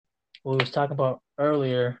what we was talking about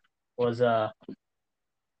earlier was how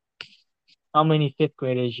many fifth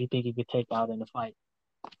graders you think you could take out in a fight?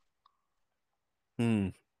 Hmm.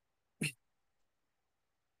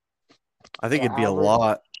 I think The it'd be a average.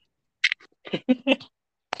 lot.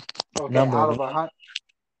 Okay, Number one.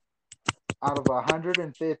 out of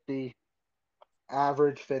 150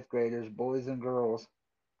 average fifth graders, boys and girls,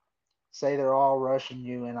 say they're all rushing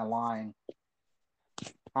you in a line.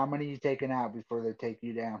 How many you taking out before they take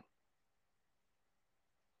you down?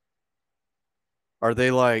 Are they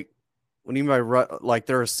like, what do you mean by like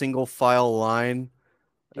they're a single file line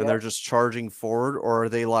and they're Yep. just charging forward? Or are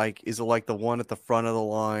they like, is it like the one at the front of the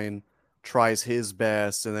line tries his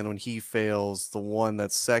best, and then when he fails, the one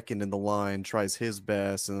that's second in the line tries his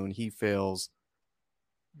best, and then when he fails,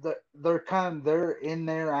 They're in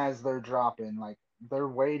there as they're dropping. Like they're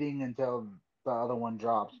waiting until the other one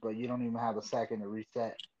drops, but you don't even have a second to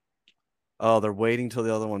reset. oh, they're waiting till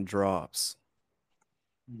the other one drops.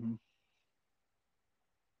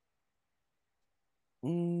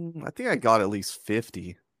 Hmm. I think I got at least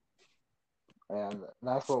 50. And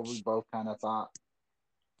that's what we both kind of thought,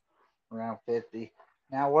 around 50.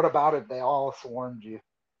 Now, what about if they all swarmed you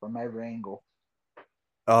from every angle?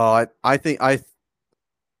 Oh, I think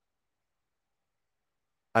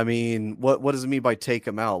I mean, what does it mean by take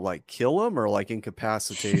them out? Like kill them or like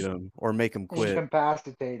incapacitate them or make them quit?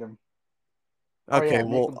 Incapacitate them. Oh Okay, yeah,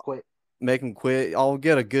 make well, them quit. make them quit. I'll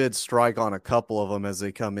get a good strike on a couple of them as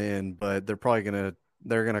they come in, but they're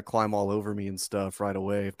gonna climb all over me and stuff right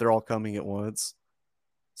away if they're all coming at once.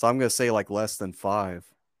 So I'm gonna say like less than five.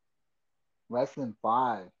 Less than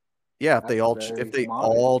five. Yeah, That's if very they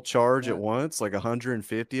modest. all charge at Yeah. once, like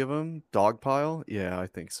 150 of them, dogpile. Yeah, I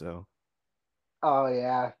think so. Oh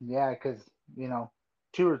yeah, yeah. Because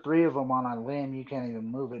two or three of them on a limb, you can't even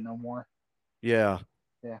move it no more. Yeah.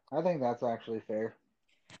 Yeah, I think that's actually fair.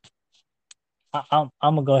 I'm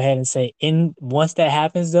gonna go ahead and say in once that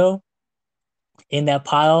happens though, in that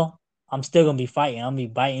pile, I'm still gonna be fighting. I'm gonna be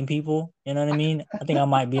biting people. You know what I mean? I think I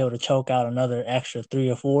might be able to choke out another extra three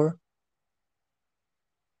or four.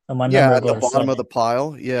 So my Yeah, number will at the go to bottom of seven. the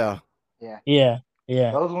pile. Yeah. Yeah, Yeah,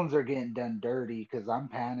 yeah. those ones are getting done dirty because I'm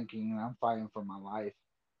panicking and I'm fighting for my life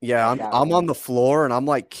Yeah, at that I'm on point. the floor and I'm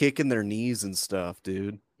like kicking their knees and stuff,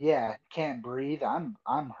 dude. Yeah, can't breathe. I'm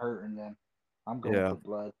hurting them. I'm going Yeah. for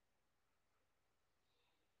blood.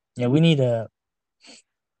 Yeah, we need to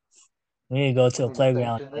go to We a need to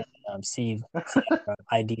playground sanction and this. see our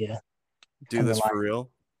idea Do come to this life. for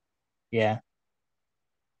real. Yeah.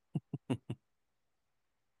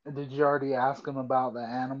 Did you already ask them about the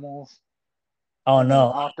animals Oh in the no.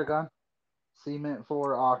 octagon? Cement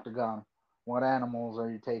for octagon. What animals are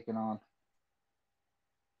you taking on?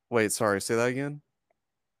 Wait, sorry, say that again.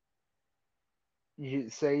 You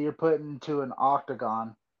say you're put into an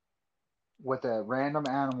octagon with a random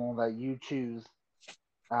animal that you choose.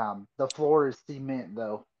 The floor is cement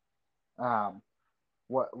though. Um,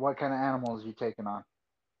 what kind of animals are you taking on?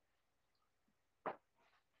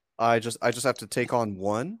 I just have to take on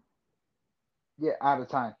one. Yeah, out of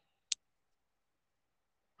time.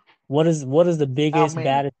 What is the How biggest, many?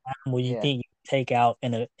 baddest animal you Yeah, think you can take out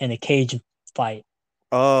in a cage fight?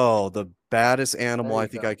 Oh, the baddest animal there I you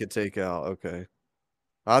think go. I could take out. Okay.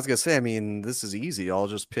 I was gonna say, I mean, this is easy. I'll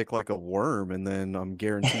just pick like a worm and then I'm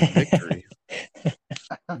guaranteed victory.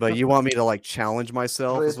 But you want me to like challenge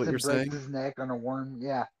myself, is Flips what you're and breaks saying? his neck on a worm.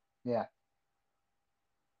 Yeah, yeah.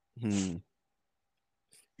 Hmm.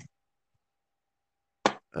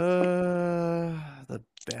 The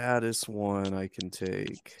baddest one I can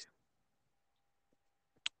take.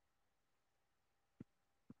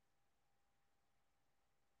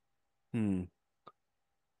 Hmm.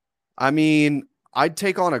 I mean, I'd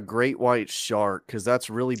take on a great white shark because that's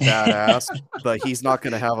really badass, but he's not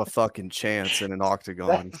gonna have a fucking chance in an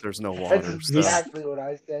octagon if That's there's no that's water. So exactly what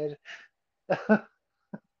I said.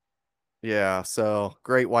 yeah, so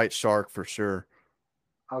great white shark for sure.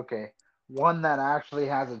 Okay, one that actually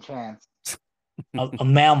has a chance. A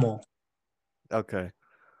mammal. Okay.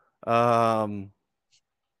 Um,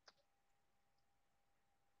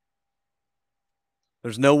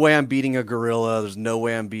 there's no way I'm beating a gorilla. There's no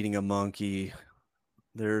way I'm beating a monkey.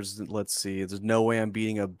 Let's see, there's no way I'm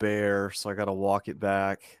beating a bear, so I gotta walk it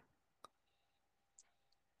back.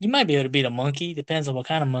 You might be able to beat a monkey. Depends on what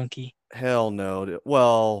kind of monkey. Hell no.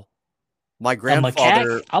 Well, my A macaque?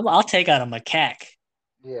 grandfather, I'll take out a macaque.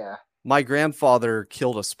 Yeah. my grandfather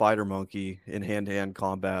killed a spider monkey in hand-to-hand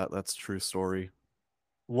combat. That's a true story.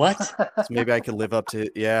 What? So maybe I could live up to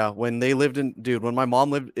it. Yeah, when they lived in, dude, when my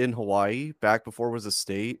mom lived in Hawaii back before it was a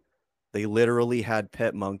state, they literally had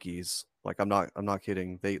pet monkeys. Like I'm not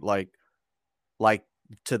kidding. They like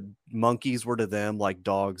to monkeys were to them like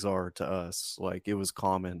dogs are to us. Like it was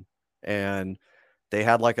common. And they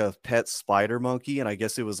had like a pet spider monkey, and I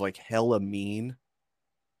guess it was like hella mean.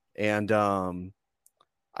 And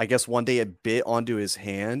I guess one day it bit onto his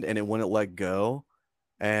hand and it wouldn't let go.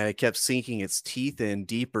 And it kept sinking its teeth in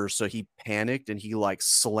deeper. So he panicked and he like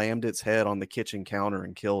slammed its head on the kitchen counter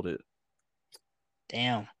and killed it.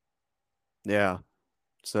 Damn. Yeah.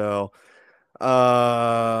 So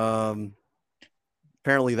um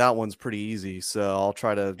apparently that one's pretty easy. So I'll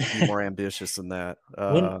try to be more ambitious than that.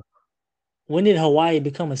 When when did Hawaii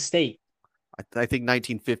become a state? I think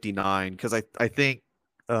 1959 because I think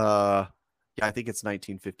uh yeah, I think it's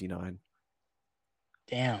 1959.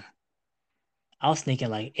 Damn. I was thinking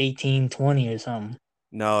like 1820 or something.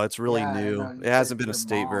 No, it's really Yeah, I know. new. You It said hasn't been a your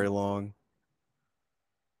state very mom. long.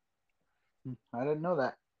 I didn't know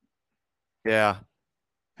that. Yeah.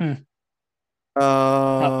 Hmm.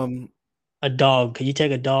 How- Um A dog. Could you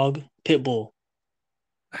take a dog? Pit bull.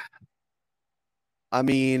 I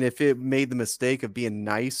mean, if it made the mistake of being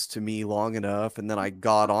nice to me long enough and then I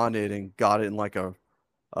got on it and got it in like a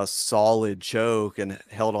solid choke and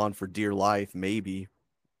held on for dear life, maybe.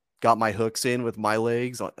 Got my hooks in with my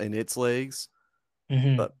legs and its legs.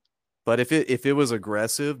 Hmm. But but if it was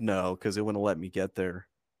aggressive, no, because it wouldn't let me get there.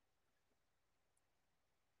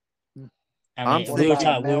 I I'm mean, What we were about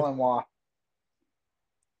a thinking talking.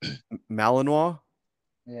 Malinois? Malinois?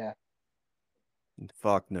 Yeah.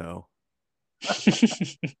 Fuck no.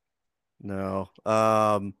 No.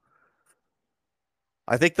 I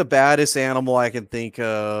think the baddest animal I can think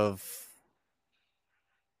of,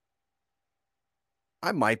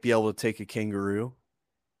 I might be able to take a kangaroo.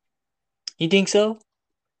 You think so?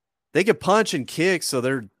 They can punch and kick, so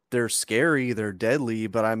they're scary, they're deadly,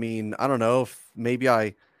 but I mean, I don't know if maybe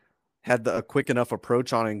I had a quick enough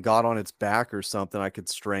approach on it and got on its back or something, I could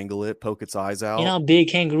strangle it, poke its eyes You know out. how big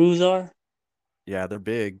kangaroos are? Yeah, they're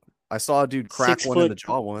big. I saw a dude crack Six one in the foot.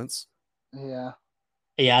 jaw once. Yeah.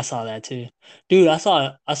 Yeah, I saw that too. Dude, I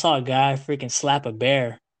saw a guy freaking slap a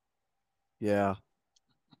bear. Yeah.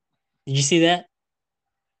 Did you see that? Like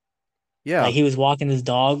Yeah. he was walking his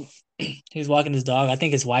dog. He was walking his dog. I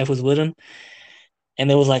think his wife was with him, and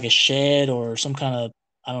there was like a shed or some kind of,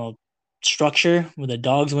 I don't know, structure where the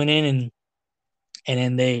dogs went in, and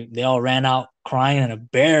then they all ran out crying, and a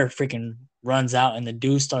bear freaking runs out, and the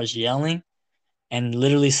dude starts yelling and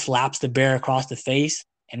literally slaps the bear across the face,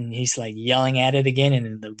 and he's like yelling at it again,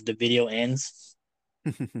 and then the video ends.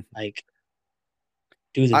 Like,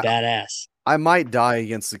 dude's a I badass. I might die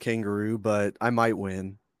against the kangaroo, but I might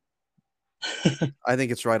win. I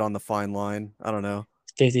think it's right on the fine line. I don't know.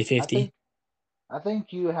 50 I 50. think I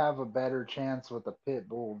think you have a better chance with a pit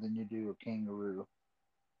bull than you do a kangaroo.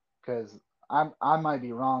 Because I might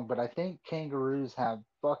be wrong, but I think kangaroos have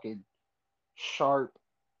fucking sharp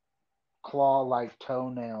claw-like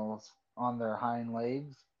toenails on their hind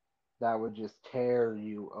legs that would just tear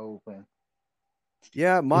you open.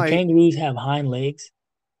 Yeah, it Do might. kangaroos have hind legs,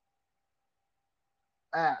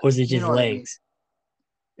 or is it You just know what I mean? legs?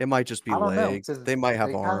 It might just be I don't know legs. because They might have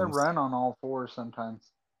they kind of arms. run on all fours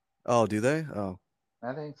sometimes. Oh, do they? Oh.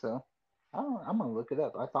 I think so. I'm gonna look it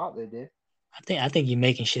up. I thought they did. I think you're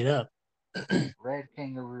making shit up. Red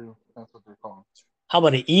kangaroo. That's what they're called. How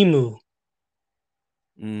about an emu?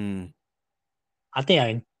 Mm. I think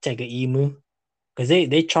I can take an emu because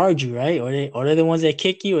they charge you, right? Or they're the ones that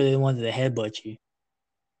kick you, or they're the ones that headbutt you.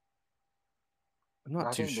 I'm not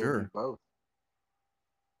I too think they do sure. both.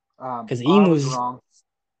 Because I was emus, wrong.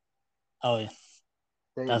 oh yeah,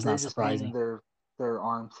 that's They not just mean surprising. their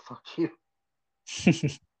arms. Fuck you.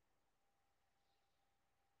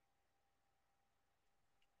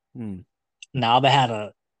 Hmm. Now if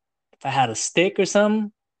I had a stick or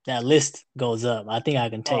something, that list goes up. I think I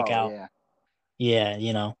can take Oh out, yeah,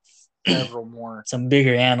 yeah, several more. some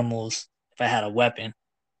bigger animals if I had a weapon.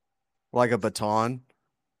 Like a baton,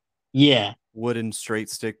 Yeah, wooden straight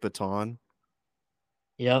stick baton.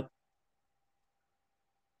 yep.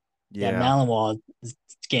 That Yeah. Malinois is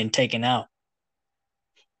getting taken out.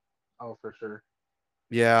 Oh for sure.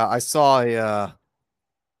 Yeah, I saw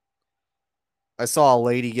a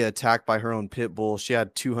lady get attacked by her own pit bull. She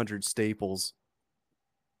had 200 staples.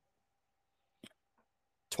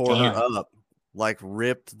 Tore her Damn, up, like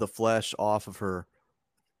ripped the flesh off of her.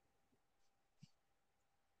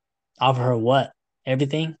 offer her what?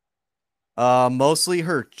 Everything? Mostly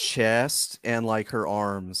her chest and like her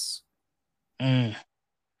arms. Mm.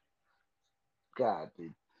 God,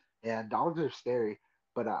 dude. Yeah, dogs are scary,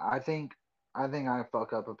 but I think I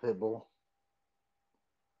fuck up a pit bull.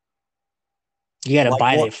 You gotta Like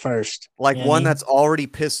bite what? it first. Like You know what I one mean? that's already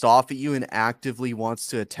pissed off at you and actively wants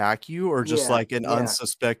to attack you, or just Yeah, like an yeah.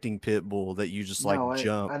 unsuspecting pit bull that you just like No,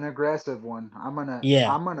 jump. an aggressive one.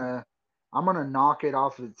 Yeah. I'm gonna knock it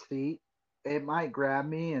off its feet. It might grab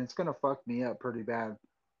me and it's gonna fuck me up pretty bad,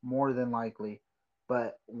 more than likely.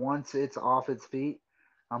 But once it's off its feet,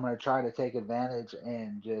 I'm gonna try to take advantage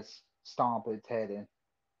and just stomp its head in.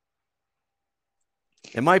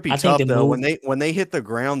 It might be I think tough the though move when they hit the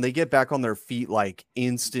ground, they get back on their feet like Yeah, oh, I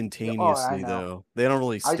instantaneously know. though. They don't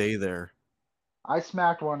really I stay there. I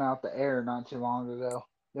smacked one out the air not too long ago.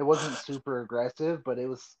 It wasn't super aggressive, but it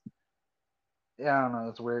was. Yeah, I don't know.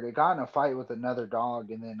 It's weird. It got in a fight with another dog,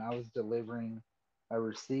 and then I was delivering a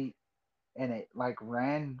receipt, and it like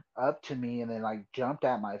ran up to me and then like jumped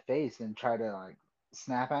at my face and tried to like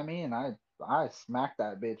snap at me, and I smacked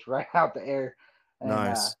that bitch right out the air, and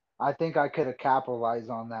Nice. I think I could have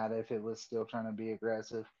capitalized on that if it was still trying to be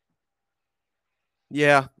aggressive.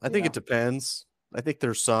 Yeah, I You think it know? depends. I think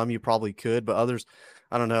there's some you probably could, but others,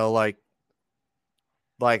 I don't know. Like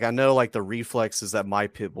I know like the reflexes that my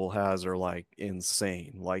pit bull has are like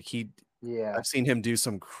insane. Like Yeah, I've seen him do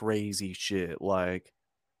some crazy shit. Like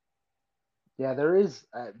yeah. There is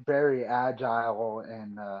very agile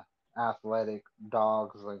and athletic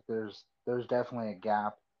dogs. Like there's definitely a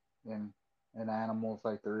gap in animals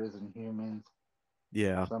like there is in humans.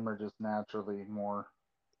 yeah, Some are just naturally more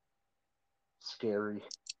scary.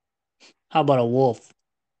 how about a wolf?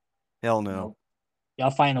 hell no, Nope,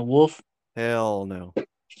 Y'all fighting a wolf? hell no.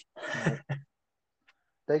 nope.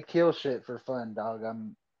 They kill shit for fun, dog.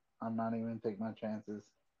 I'm not even take my chances.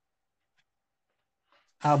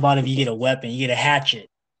 How about if you get a weapon? You get a hatchet.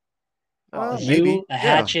 Oh It's yeah, Maybe, you, a yeah,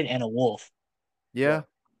 hatchet, and a wolf. yeah,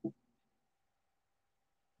 yeah.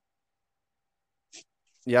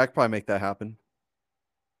 yeah. I could probably make that happen.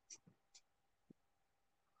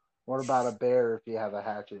 What about a bear if you have a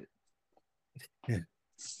hatchet?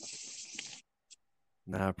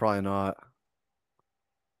 Nah, probably not.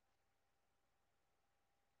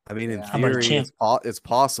 I mean, in Yeah, How about a theory, chimp? it's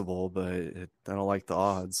possible, but I don't like the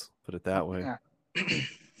odds. Put it that way. yeah.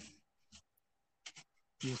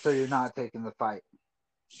 So you're not taking the fight.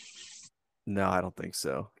 No, I don't think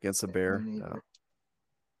so. Against a Yeah, me bear, no. neither.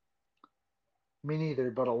 Me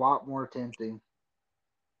neither, but a lot more tempting.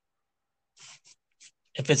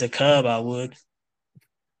 If it's a cub, I would.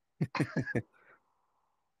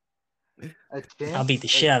 A I'll chimp, beat the a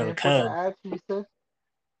shit out of a chimp with a cub. hatchet. You said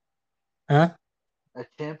Huh? a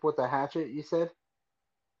chimp with a hatchet. You said.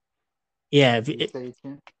 Yeah. Did you say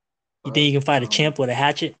chimp? You think Fuck, you can I fight a don't know. chimp with a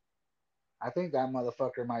hatchet? I think that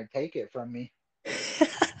motherfucker might take it from me.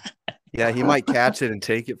 Yeah, he might catch it and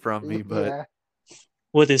take it from me, but Yeah,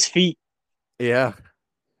 With his feet, yeah,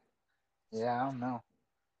 yeah. I don't know.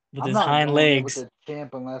 with I'm his not hind going in with legs. the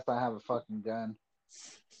chimp unless I have a fucking gun.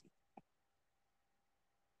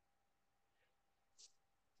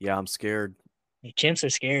 yeah, I'm scared. Chimps are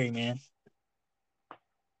scary, man.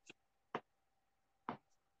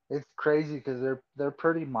 It's crazy because they're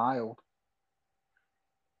pretty mild.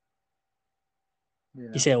 You You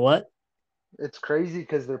know, said what? it's crazy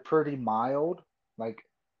because they're pretty mild. Like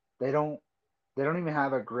they don't they don't even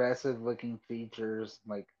have aggressive looking features.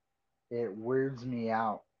 Like it weirds me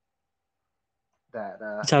out that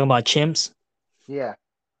You talking about chimps? yeah.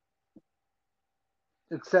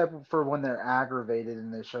 Except for when they're aggravated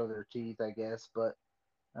and they show their teeth, I guess. But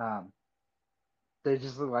um, they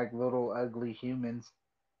just look like little ugly humans.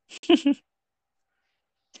 You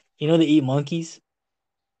know they eat monkeys?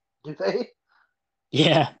 Do they?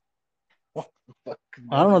 Yeah. What the fuck?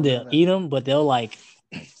 I don't I know if didn't know they'll that. eat them, but they'll like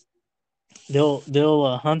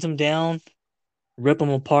they'll hunt them down, rip them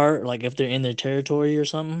apart, like if they're in their territory or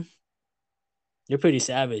something. They're pretty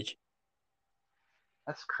savage.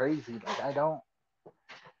 That's crazy. Like I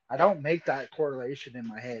don't make that correlation in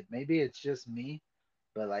my head. Maybe it's just me,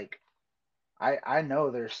 but like I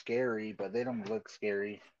know they're scary, but they don't look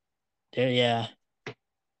scary. They're yeah.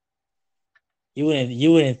 You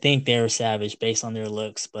wouldn't think they were savage based on their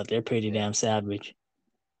looks, but they're pretty Yeah. damn savage.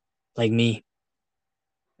 Like me.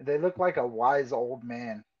 They look like a wise old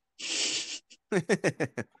man.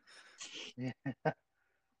 Yeah.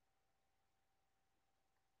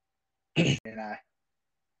 And I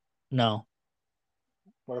No.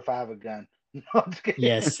 what if I have a gun? No, I'm just kidding.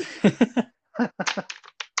 Yes.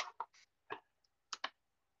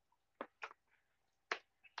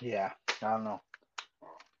 Yeah, I don't know.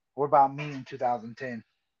 What about me in 2010?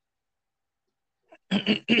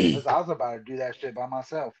 Because I was about to do that shit by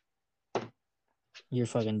myself. You're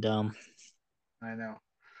fucking dumb. I know.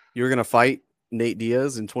 You were gonna fight Nate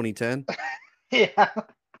Diaz in 2010? Yeah.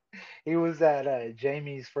 He was at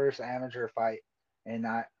Jamie's first amateur fight. and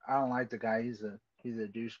I don't like the guy. He's a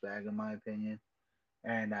douchebag in my opinion.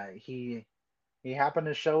 And he happened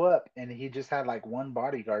to show up, and he just had like one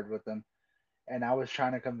bodyguard with him. And I was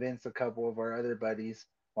trying to convince a couple of our other buddies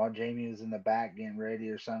while Jamie was in the back getting ready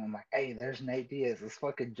or something. I'm like, hey, there's Nate Diaz. Let's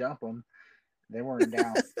fucking jump him. They weren't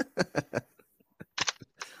down.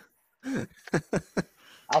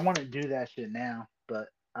 I want to do that shit now, but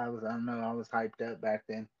I don't know. I was hyped up back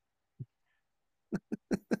then.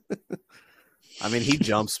 I mean, he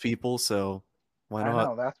jumps people, so why I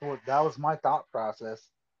not? know that was my thought process.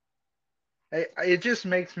 It just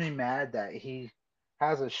makes me mad that he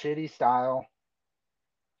has a shitty style.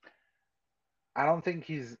 I don't think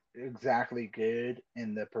he's exactly good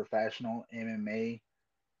in the professional MMA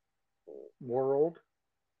world,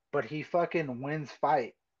 but he fucking wins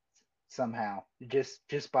fights somehow just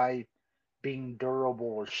by being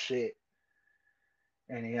durable as shit.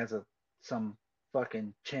 And he has some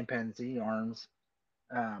fucking chimpanzee arms.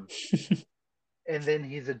 Um, and then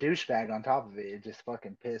he's a douchebag on top of it. It just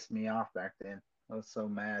fucking pissed me off back then. I was so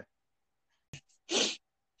mad.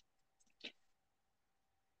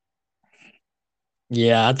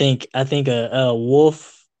 Yeah, I think a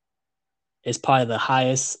wolf is probably the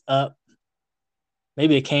highest up.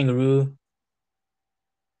 Maybe a kangaroo.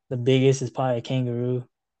 The biggest is probably a kangaroo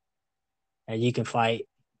that you can fight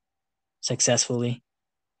successfully.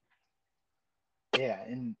 Yeah,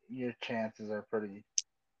 and your chances are pretty.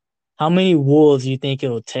 How many wolves do you think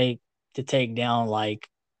it'll take to take down like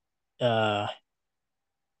uh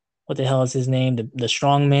what the hell is his name? The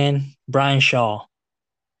strong man, Brian Shaw.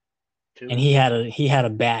 And Two, he had a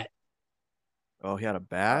bat. Oh, he had a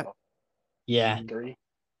bat? Yeah. maybe three.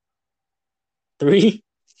 3?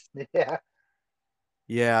 Yeah,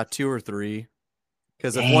 Yeah, 2 or 3.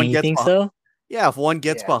 Because if Dang, one you gets think so? if one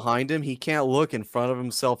gets yeah. behind him, he can't look in front of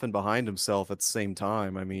himself and behind himself at the same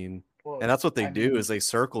time. I mean, Well, and that's what they I do mean, is they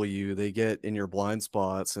circle you. They get in your blind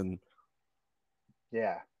spots, and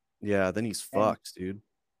yeah, yeah, then he's and fucked, dude.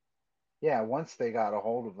 yeah. Once they got a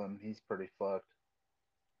hold of him, he's pretty fucked.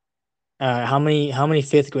 How many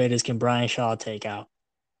fifth graders can Brian Shaw take out?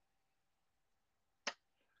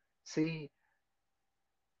 See,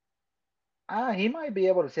 he might be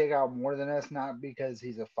able to take out more than us, not because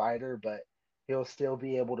he's a fighter, but he'll still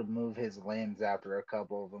be able to move his limbs after a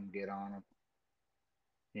couple of them get on him.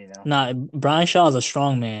 You know. Nah, Brian Shaw is a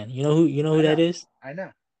strong man. You know who I that know. is? I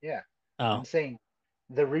know. Yeah. I'm Oh. saying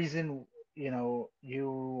the reason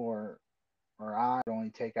you or I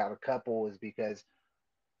only take out a couple is because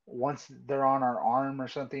once they're on our arm or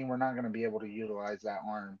something, we're not going to be able to utilize that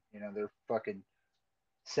arm. They're fucking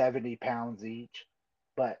 70 pounds each,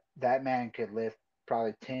 but that man could lift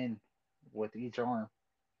probably 10 with each arm.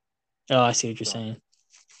 Oh, I see what you're So saying.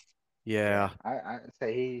 yeah, Yeah, I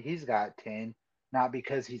say he's got 10, not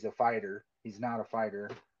because he's a fighter. He's not a fighter,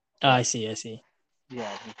 Oh, I but see, I see.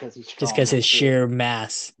 yeah, because he's Just strong because as his shit. sheer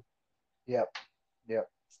mass. Yep, yep.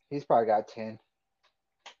 He's probably got 10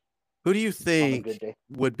 who do you on a good think day.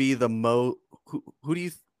 would be the who do you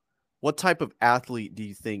what type of athlete do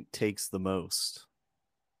you think takes the most?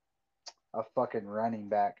 A fucking running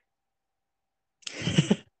back,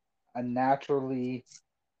 a naturally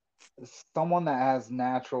someone that has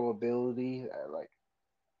natural ability, like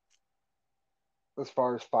as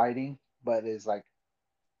far as fighting, but is like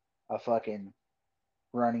a fucking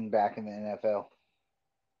running back in the NFL.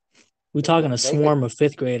 We're Because talking a they could, swarm of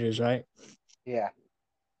fifth graders, right? yeah,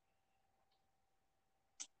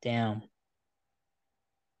 Damn.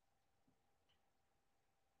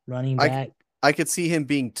 Running I c- back. I could see him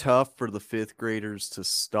being tough for the fifth graders to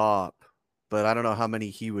stop, but I don't know how many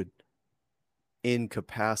he would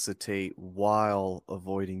incapacitate while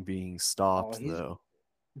avoiding being oh, stopped, he's though.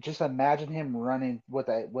 just imagine him running with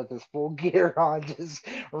his full gear on, just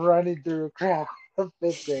running through a crowd of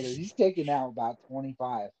fifth graders. He's taking out about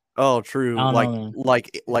 25. Oh, I true. don't know, Like man.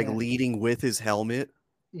 like like Yeah. leading with his helmet,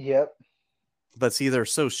 Yep. but see, they're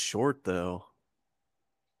so short though.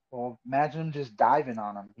 Well, imagine him just diving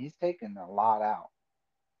on him. He's taking a lot out.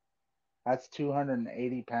 That's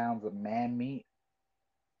 280 pounds of man meat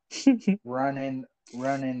running, Is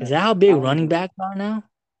running. that how I big don't running even. backs are now?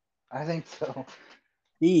 I think so.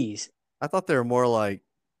 Jeez. I thought they were more like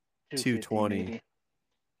 250 220. maybe.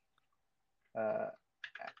 Uh,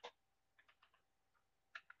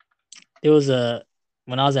 There was a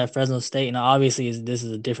when I was at Fresno State, and obviously this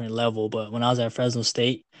is a different level, but when I was at Fresno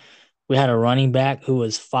State, we had a running back who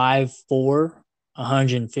was 5'4",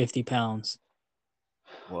 150 pounds.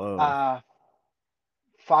 Whoa. uh,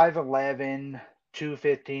 5'11",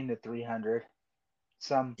 215 to 300.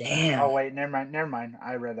 Some. Oh Damn. wait, never mind. Never mind.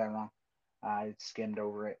 I read that wrong. I skimmed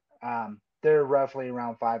over it. They're roughly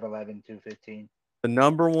around 5'11", 215. The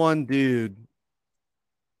number one dude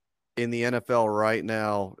in the NFL right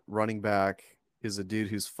now, running back, is a dude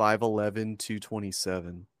who's 5'11",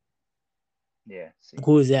 227. Yeah, see,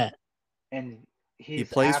 Who is that? and He he's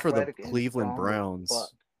plays for the athletic and Cleveland strong as fuck.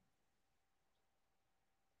 Browns.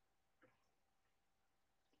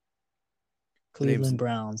 Cleveland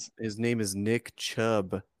Browns. His name is Nick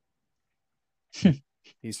Chubb.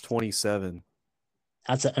 He's 27.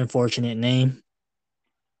 That's an unfortunate name.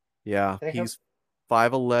 Yeah, Think of, he's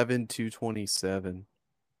 5'11", 227.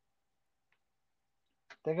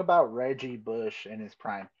 think about Reggie Bush in his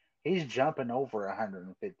prime. He's jumping over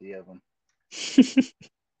 150 of them.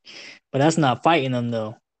 But that's not fighting them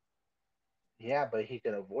though. Yeah, but he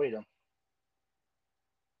could avoid them.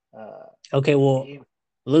 Okay, well, He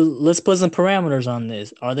let's put some parameters on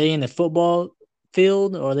this. Are they in the football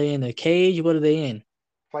field? Or are they in the cage? What are they in?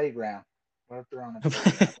 playground. What if they're on a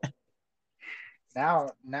playground?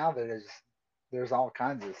 Now there's all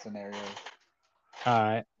kinds of scenarios. All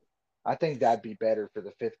right. I think that'd be better for the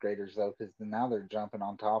fifth graders though, because now they're jumping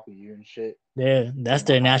on top of you and shit That's from a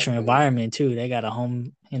their higher natural place. environment too. They got a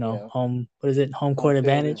home, Yeah, home. What is it? Home home court field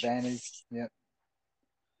advantage. advantage. Yep.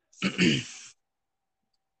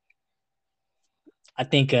 I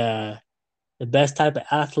think the best type of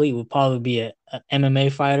athlete would probably be a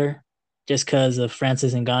MMA fighter, just because of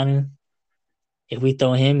Francis Ngannou. If we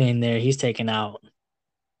throw him in there, he's taking out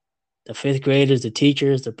the fifth graders, the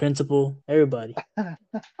teachers, the principal, everybody.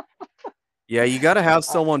 Yeah, you got to have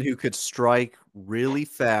someone who could strike really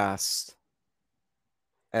fast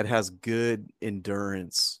and has good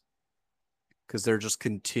endurance because they're just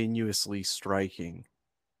continuously striking.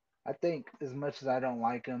 I think as much as I don't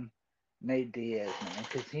like him, Nate Diaz, man,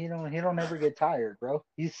 because he don't ever get tired, bro.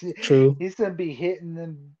 True. He's gonna be hitting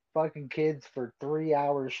them fucking kids for 3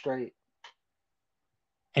 hours straight.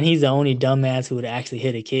 And he's the only dumbass who would actually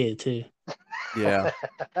hit a kid too. Yeah.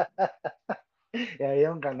 Yeah, he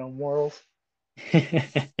don't got no morals. Like,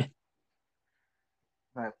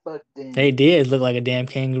 fuck them. They did look like a damn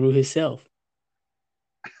kangaroo himself.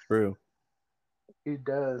 True. He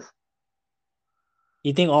does.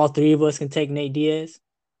 You think all three of us can take Nate Diaz?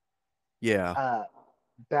 Yeah.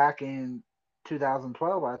 Back in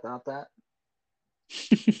 2012, I thought that.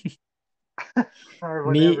 Or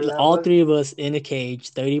whatever Me, that all was. three of us in a cage,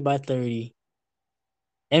 30 by 30.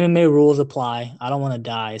 MMA rules apply. I don't want to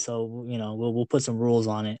die, so we'll put some rules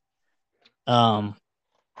on it.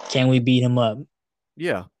 Can we beat him up?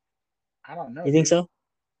 Yeah. I don't know, You think dude. so?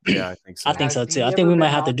 Yeah, I think I so. think Has so too. he I think ever we might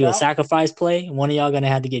been have to knocked do a out? sacrifice play. One of y'all gonna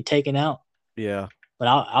have to get taken out, Yeah. but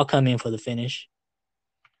I'll come in for the finish.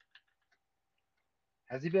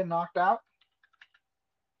 Has he been knocked out?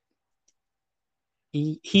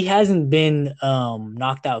 He hasn't been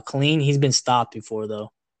knocked out clean. He's been stopped before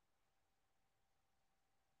though.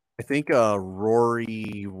 I think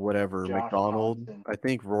Rory whatever Josh McDonald. Thompson. I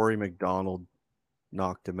think Rory McDonald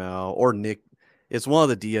knocked him out, or Nick. It's one of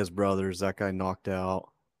the Diaz brothers that guy knocked out.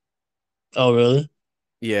 Oh really?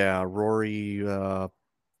 Yeah, Rory.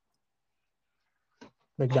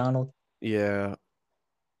 McDonald. Yeah,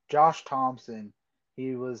 Josh Thompson.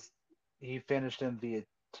 He finished him via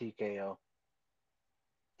TKO.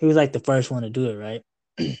 He was like the first one to do it, right?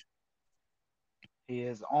 He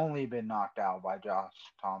has only been knocked out by Josh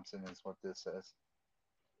Thompson, is what this says.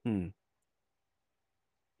 Hmm.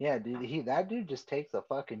 Yeah, dude, that dude just takes a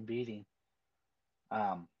fucking beating.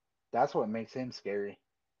 That's what makes him scary.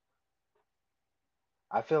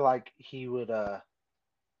 I feel like he would at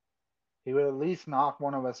least knock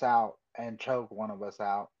one of us out and choke one of us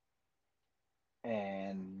out,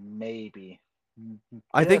 and maybe,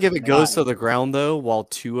 I think if just it goes to maybe. the ground though, while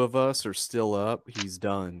two of us are still up, he's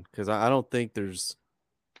done. Because I don't think there's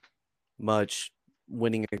much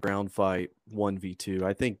winning a ground fight 1v2.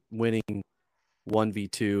 I think winning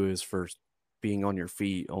 1v2 is for being on your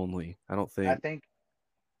feet only. I don't I think. think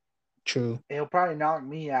True. he'll probably knock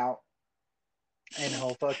me out, and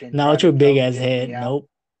he'll fucking Now try with to your big choke ass choke head, me out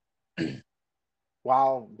nope.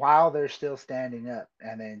 while they're still standing up,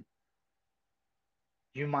 and then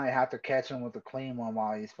you might have to catch him with a clean one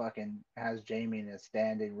while he's fucking has Jamie in a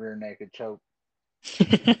standing rear naked choke.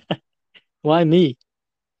 Why me?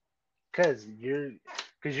 Cause you're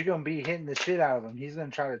gonna be hitting the shit out of him. He's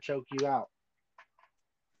gonna try to choke you out.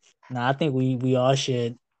 Nah, I think we all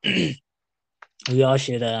should we all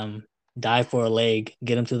should die for a leg,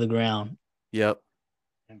 get him to the ground, Yep.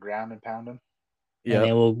 And ground and pound him. and Yep.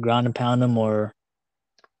 then we'll ground and pound him, or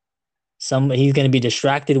he's gonna be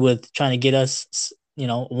distracted with trying to get us,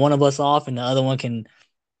 one of us off, and the other one can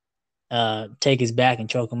take his back and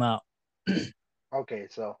choke him out. Okay,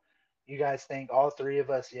 so you guys think all three of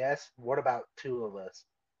us yes? What about two of us?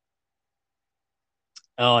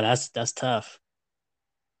 Oh, that's tough.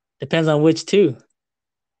 Depends on which two.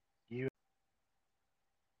 You,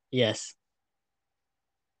 Yes,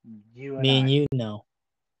 you and me and I. you know.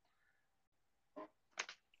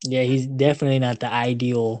 Yeah, he's definitely not the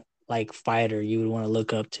ideal like fighter you would want to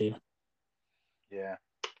look up to. Yeah.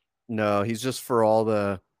 No, he's just for all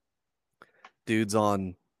the dudes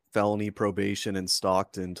on felony probation in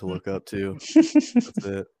Stockton to look up to. That's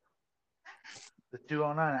it. The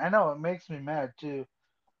 209. I know it makes me mad too,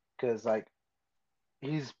 because like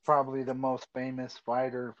he's probably the most famous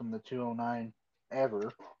fighter from the 209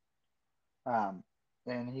 ever. Um,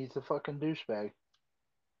 and he's a fucking douchebag.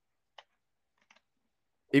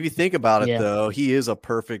 If you think about it, Yeah, though, he is a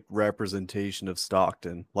perfect representation of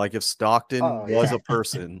Stockton. Like if Stockton Oh was yeah, a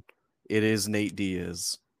person, it is Nate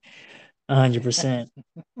Diaz. 100%.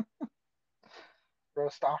 bro.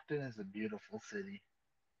 Stockton is a beautiful city.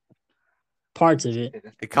 Parts of it.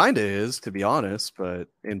 It kind of is, to be honest, but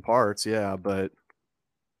in parts, yeah. But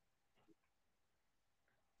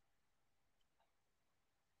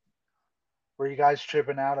Were you guys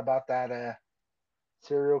tripping out about that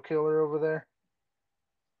serial killer over there?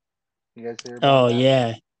 You guys hear about Oh that?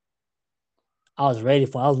 yeah, I was ready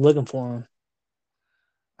for. I was looking for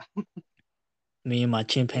him. Me and my It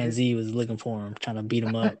is. chimpanzee was looking for him, trying to beat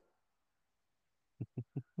him up.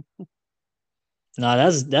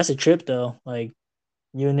 No, that's a trip though. Like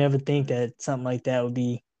you would never think that something like that would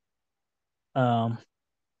be um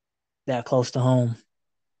that close to home.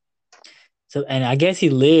 So, and I guess he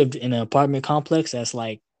lived in an apartment complex that's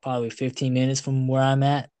like probably 15 minutes from where I'm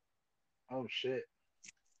at. Oh shit.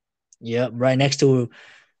 Yep, right next to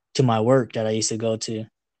my work that I used to go to.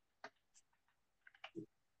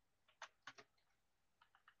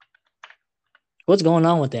 What's going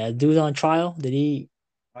on with that? Dude's on trial? Did he?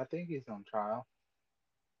 I think he's on trial.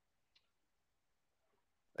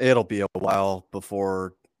 it'll be a while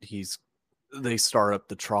before they start up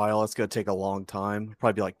the trial. It's gonna take a long time,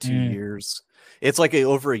 probably like 2 years. It's like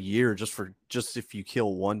over a year just if you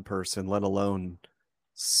kill one person, let alone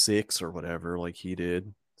six or whatever, like he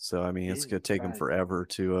did. So I mean, it's Jesus gonna take him Christ. forever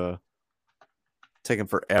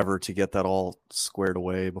to get that all squared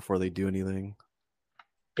away before they do anything.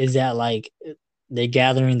 Is that like they're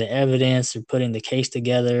gathering the evidence, they're putting the case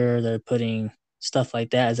together, they're putting stuff like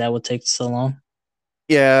that? Is that what takes so long?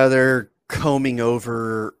 Yeah, they're combing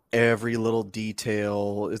over every little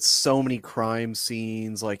detail. It's so many crime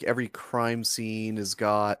scenes. Like every crime scene has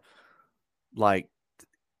got like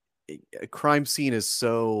a crime scene is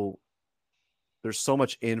so there's so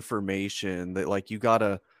much information that like you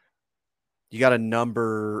gotta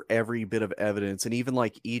number every bit of evidence, and even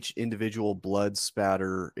like each individual blood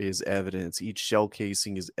spatter is evidence, each shell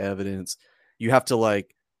casing is evidence. You have to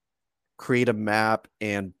like create a map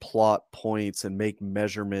and plot points and make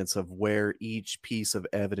measurements of where each piece of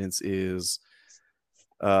evidence is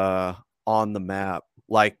uh on the map.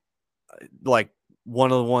 Like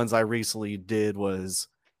one of the ones I recently did was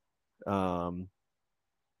um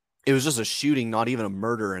it was just a shooting, not even a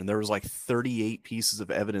murder, and there was like 38 pieces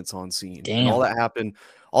of evidence on scene. And Damn. all that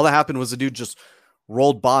happened was the dude just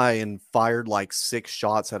rolled by and fired like 6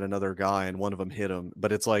 shots at another guy, and one of them hit him.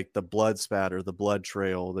 But it's like the blood spatter, the blood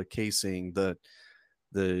trail, the casing, the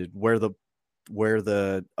where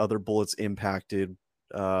the other bullets impacted.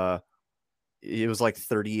 It was like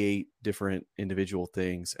 38 different individual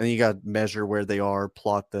things, and you got to measure where they are,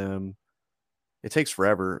 plot them. It takes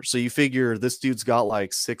forever. So you figure this dude's got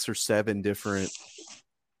like 6 or 7 different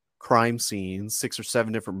crime scenes, 6 or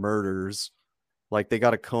 7 different murders. Like they got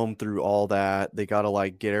to comb through all that. They got to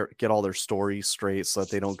like get all their stories straight so that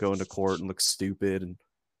they don't go into court and look stupid. And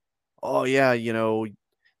oh yeah, you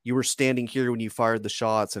were standing here when you fired the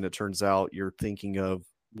shots, and it turns out you're thinking of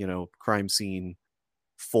crime scene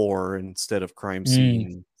 4 instead of crime Mm.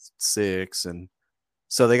 scene 6, and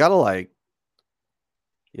so they got to like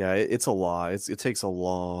yeah, it's a lot. It takes a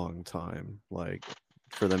long time, like,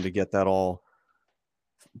 for them to get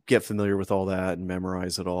familiar with all that and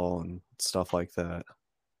memorize it all and stuff like that.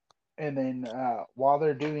 And then while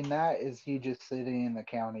they're doing that, is he just sitting in the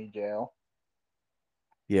county jail?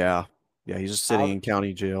 Yeah. Yeah, he's just sitting How in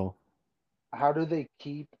county jail. how do they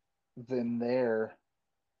keep them there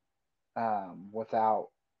without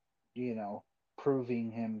proving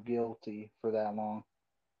him guilty for that long?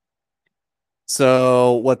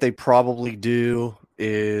 So what they probably do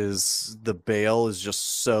is the bail is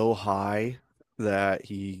just so high that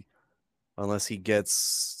unless he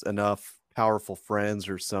gets enough powerful friends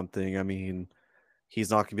or something, I mean, he's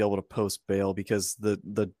not gonna be able to post bail because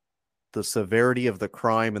the severity of the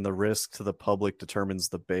crime and the risk to the public determines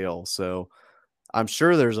the bail. So I'm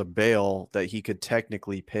sure there's a bail that he could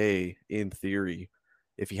technically pay in theory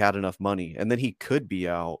if he had enough money, and then he could be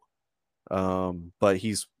out. But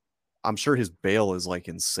I'm sure his bail is like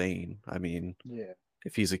insane. I mean, Yeah.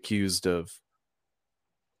 if he's accused of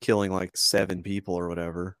killing like 7 people or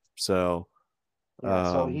whatever. So,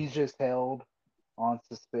 Yeah. So um, he's just held on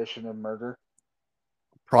suspicion of murder.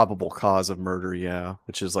 probable cause of murder, yeah,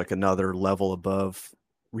 which is like another level above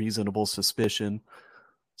reasonable suspicion.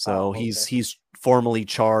 So Oh, he's okay. he's formally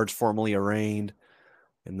charged, formally arraigned,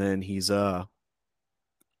 and then he's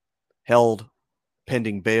held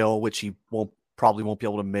pending bail, which he won't be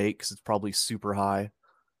able to make because it's probably super high,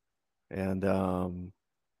 and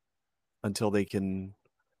until they can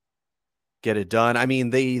get it done. I mean,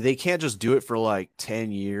 they can't just do it for like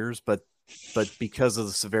 10 years, but because of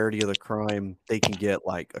the severity of the crime, they can get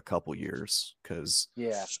like a couple years because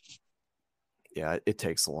Yeah. yeah, it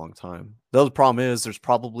takes a long time. The other problem is there's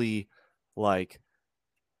probably like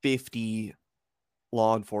 50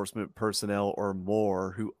 law enforcement personnel or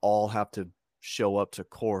more who all have to show up to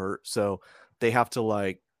court. So they have to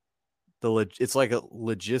like it's like a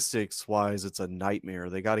logistics wise, it's a nightmare.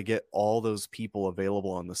 They got to get all those people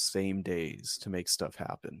available on the same days to make stuff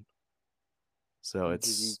happen. So Oh, it's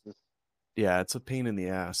Jesus. yeah, it's a pain in the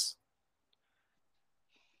ass.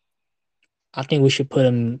 I think we should put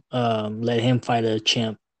him, let him fight a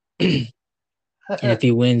champ, and if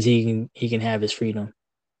he wins, he can have his freedom.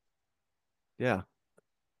 Yeah.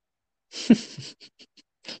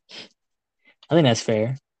 I think that's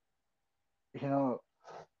fair. You know,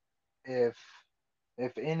 if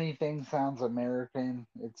if anything sounds American,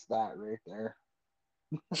 it's that right there.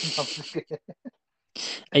 I'm just kidding.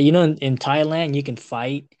 In Thailand, you can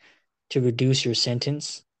fight to reduce your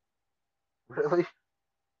sentence. Really?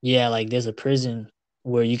 Yeah, like there's a prison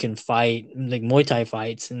where you can fight like Muay Thai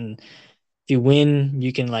fights, and if you win,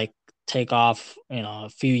 you can like take off, a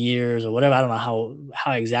few years or whatever. I don't know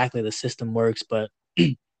how exactly the system works, but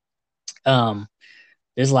um,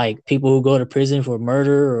 there's like people who go to prison for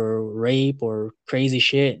murder or rape or crazy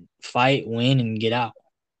shit, fight, win, and get out.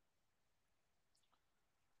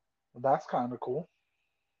 That's kind of cool.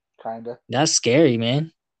 Kind of. That's scary,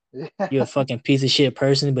 man. You're a Yeah. fucking piece of shit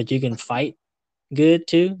person, but you can fight good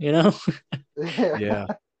too, you know? Yeah. Yeah.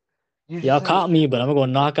 You Y'all just need to caught me, shoot but those I'm gonna people.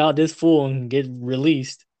 knock out this fool and get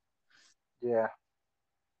released. Yeah.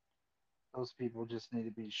 Those people just need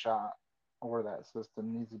to be shot, or that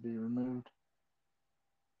system needs to be removed.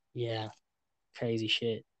 Yeah, crazy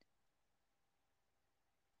shit.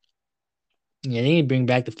 Yeah, they need to bring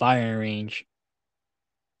back the firing range.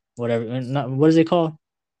 Whatever. Not, what is it called?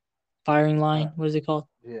 Firing Uh, line? What is it called?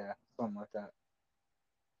 yeah, something like that.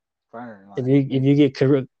 Firing If line. you if you get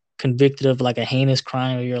convicted of like a heinous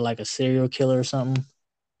crime, or you're like a serial killer or something.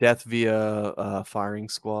 Death via firing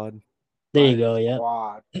squad. There you Firing go. Yep.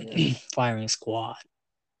 squad. Yeah. Firing squad.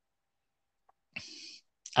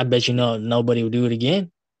 I bet you know nobody would do it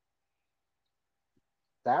again.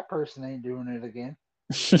 That person ain't doing it again.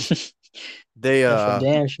 They That's for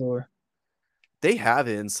damn sure. they have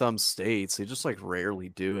it in some states. They just like rarely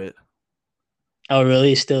do it. Oh,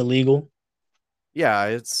 really? It's still legal? Yeah,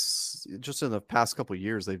 it's just in the past couple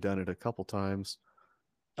years they've done it a couple times.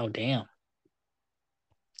 Oh, damn.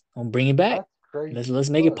 I'll bring it back. That's crazy Let's as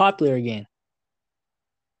make it fuck. popular again.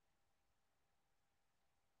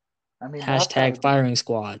 I mean, Hashtag firing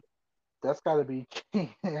squad. that's gotta be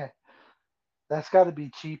that's gotta be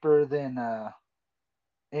cheaper than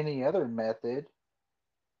any other method.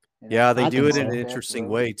 Yeah, they I do think it in Tomorrow, an so. death interesting row.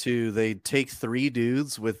 way too. They take 3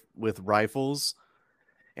 dudes with rifles,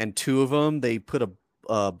 and 2 of them they put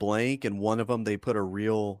a blank, and one of them they put a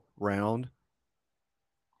real round,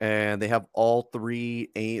 and they have all three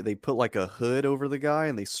aim. They put like a hood over the guy,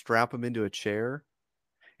 and they strap him into a chair,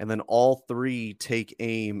 and then all three take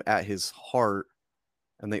aim at his heart,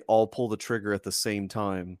 and they all pull the trigger at the same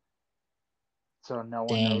time. So no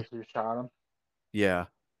one Dang. knows who shot him. Yeah,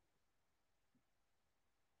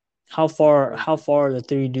 How That's far crazy. how far are the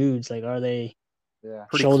three dudes? Like, are they Yeah.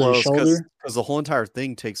 pretty shoulder to close because shoulder? the whole entire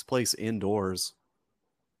thing takes place indoors.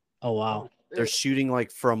 Oh, Oh wow. They're shit. shooting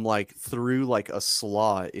like from like through like a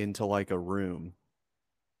slot into like a room.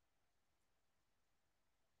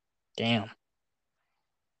 Damn.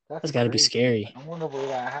 That's That's got to be crazy. scary. I wonder where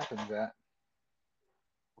that happens at.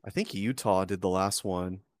 I think Utah did the last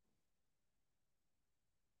one.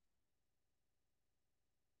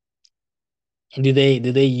 And do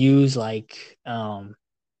they use like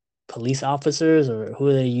police officers, or who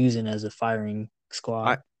are they using as a firing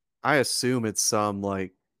I squad? I assume it's some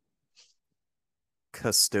like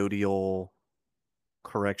custodial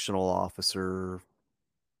correctional officer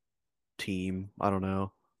team. I don't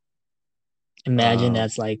know. Imagine Um,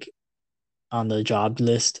 that's like on the job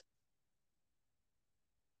list.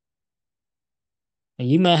 And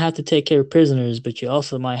you might have to take care of prisoners, but you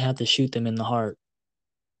also might have to shoot them in the heart.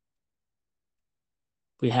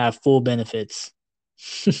 We have full benefits.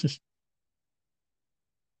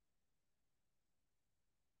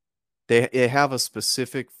 They have a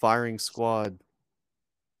specific firing squad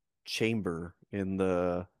chamber in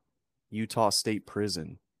the Utah State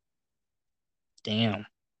Prison. Damn.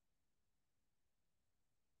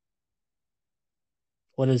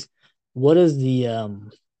 What is the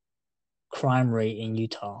crime rate in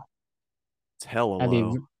Utah? It's hella That'd be,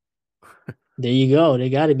 low. there you go. There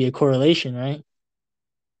got to be a correlation, right?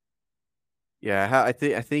 Yeah, I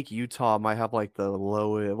think Utah might have like the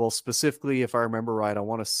lowest. Well, specifically, if I remember right, I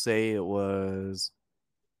want to say it was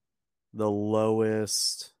the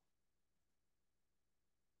lowest,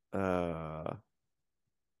 uh,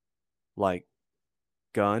 like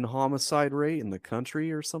gun homicide rate in the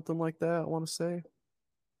country or something like that. I want to say.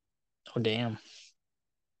 Oh damn.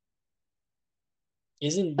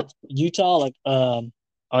 Isn't Utah like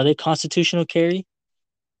are they constitutional carry?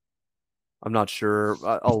 I'm not sure.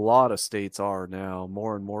 A lot of states are now.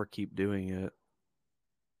 More and more keep doing it.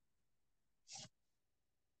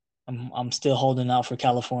 I'm still holding out for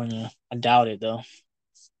California. I doubt it though.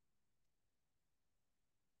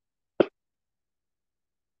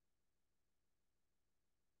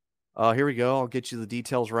 Here we go. I'll get you the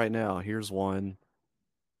details right now. Here's one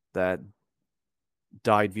that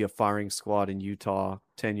died via firing squad in Utah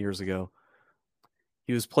 10 years ago.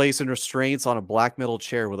 He was placed in restraints on a black metal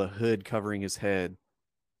chair with a hood covering his head.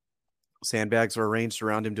 Sandbags were arranged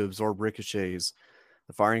around him to absorb ricochets.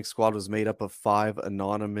 The firing squad was made up of 5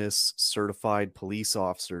 anonymous certified police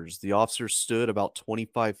officers. The officers stood about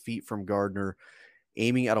 25 feet from Gardner,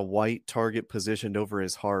 aiming at a white target positioned over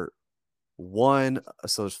his heart. So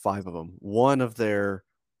there's 5 of them. One of their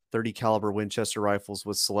 30 caliber Winchester rifles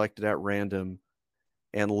was selected at random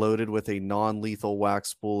and loaded with a non-lethal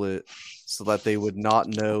wax bullet so that they would not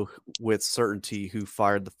know with certainty who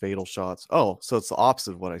fired the fatal shots. Oh, so it's the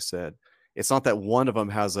opposite of what I said. It's not that one of them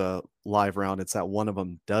has a live round, it's that one of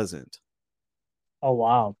them doesn't. Oh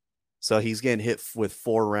wow. So he's getting hit with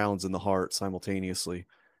 4 rounds in the heart simultaneously.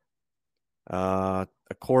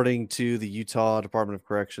 According to the Utah Department of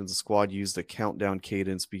Corrections, the squad used a countdown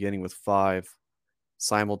cadence beginning with 5,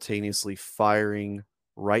 simultaneously firing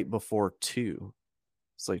right before 2.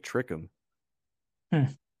 It's like trick him.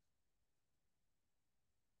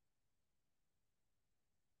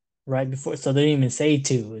 Right before, so they didn't even say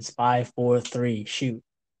 2. It's 5, 4, 3. Shoot.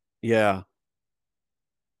 Yeah.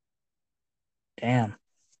 Damn.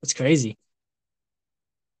 That's crazy.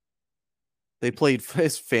 They played,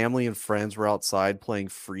 his family and friends were outside playing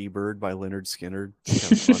Freebird by Leonard Skinner. It's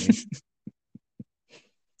kind of funny.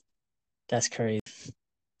 That's crazy.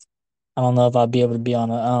 I don't know if I'll be able to be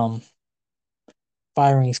on a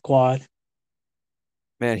firing squad.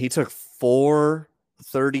 Man, he took 4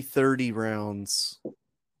 30-30 rounds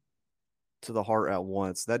to the heart at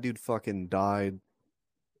once. That dude fucking died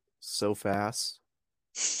so fast.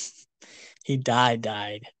 He died.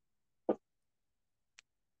 I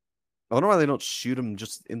wonder why they don't shoot him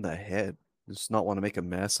just in the head. Just not want to make a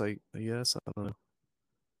mess, I guess. I don't know.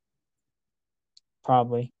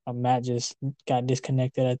 Probably. Matt just got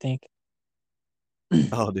disconnected, I think.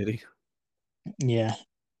 Oh, did he? Yeah.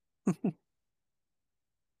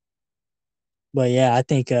 But yeah, I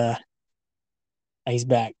think he's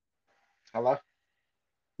back. Hello?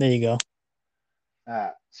 There you go.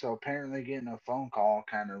 So apparently getting a phone call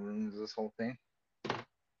kind of ruins this whole thing.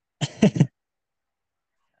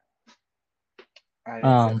 I ended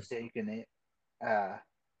up taking it.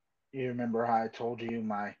 You remember how I told you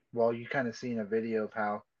you kind of seen a video of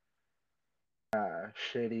how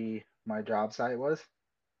shitty my job site was?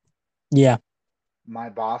 Yeah. My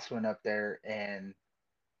boss went up there and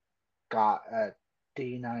got a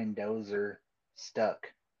D9 dozer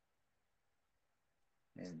stuck.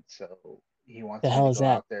 And so he wants The me hell to is go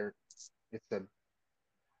that? out there.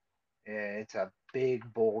 It's a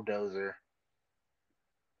big bulldozer.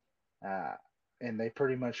 And they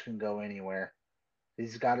pretty much can go anywhere.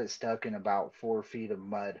 He's got it stuck in about 4 feet of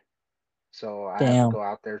mud. So I have to Damn. go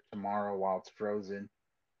out there tomorrow while it's frozen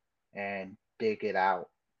and dig it out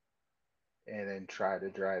and then try to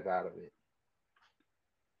drive out of it.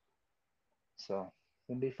 So it's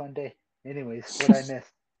gonna be a fun day. Anyways, what I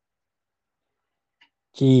missed.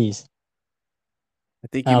 Jeez. I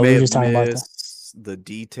think you We may were have just talking about that. missed the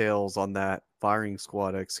details on that firing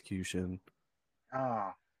squad execution.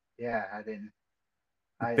 Oh, yeah, I didn't.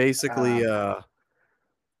 Basically,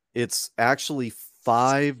 it's actually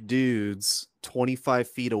 5 dudes 25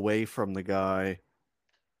 feet away from the guy,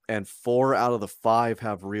 and 4 out of the 5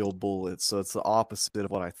 have real bullets. So it's the opposite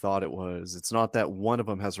of what I thought it was. It's not that one of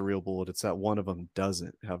them has a real bullet, it's that one of them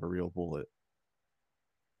doesn't have a real bullet.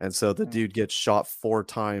 And so the dude gets shot 4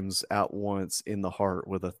 times at once in the heart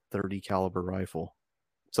with a 30 caliber rifle.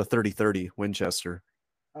 It's a 30-30 Winchester.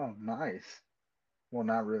 Oh, nice. Well,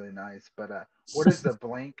 not really nice, but what is the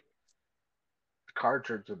blank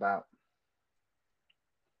cartridge about?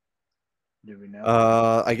 Do we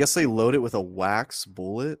know? I guess they load it with a wax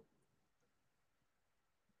bullet.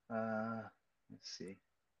 Let's see.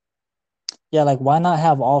 Yeah, like why not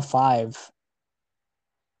have all 5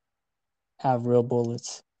 have real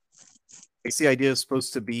bullets? I guess the idea is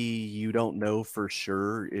supposed to be you don't know for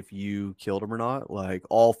sure if you killed him or not. Like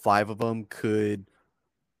all 5 of them could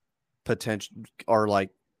potential are like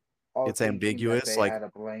All it's thinking that ambiguous. they Like had a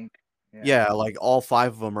blank. yeah, like all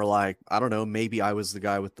 5 of them are like, I don't know, maybe I was the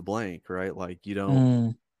guy with the blank, right? Like you don't.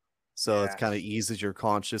 Mm, So it's Yeah. kind of eases your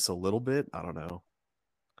conscience a little bit. I don't know.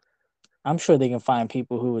 I'm sure they can find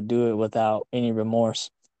people who would do it without any remorse.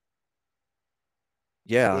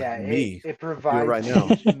 Yeah, Yeah, me. it Do it provides right now.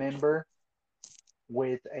 each member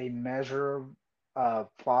with a measure of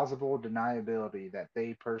plausible deniability that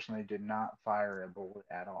they personally did not fire a bullet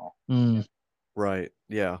at all. Mm. Right.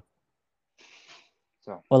 Yeah.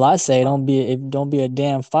 So Well, I say don't be a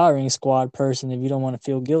damn firing squad person if you don't want to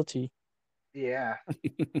feel guilty. yeah,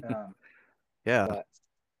 um, Yeah.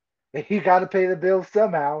 but you got to pay the bills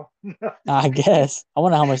somehow. I guess. I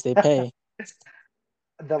wonder how much they pay. The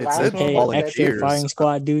It They last said one pay was that extra dude, volunteers. firing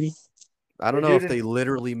squad duty. I don't the know if dude they in,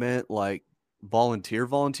 literally meant like volunteer,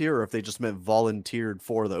 or if they just meant volunteered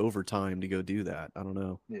for the overtime to go do that. I don't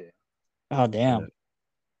know. yeah, Oh damn! But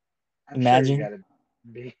I'm sure you got Imagine. to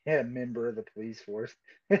be a member of the police force.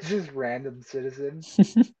 It's just random citizen.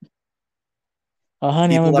 Oh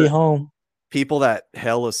honey, I'm people gonna be that home. people that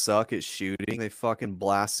hella suck at shooting, they fucking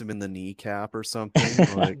blast him in the kneecap or something.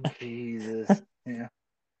 Like Jesus, yeah.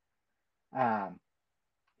 Um,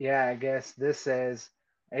 yeah, I guess this says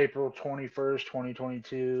April 21st,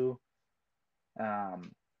 2022.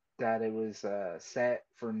 Um, that it was set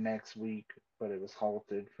for next week, but it was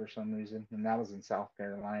halted for some reason, and that was in South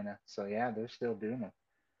Carolina. So yeah, they're still doing it.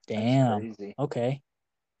 That's Damn. crazy. Okay.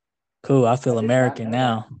 Cool. I I feel did not American know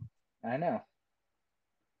that. now. I know.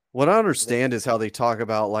 what I They, understand is how they talk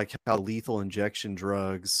about like how lethal injection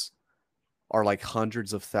drugs are like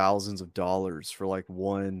hundreds of thousands of dollars for like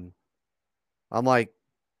one. I'm like,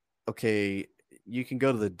 okay, you can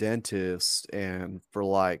go to the dentist and for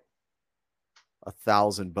like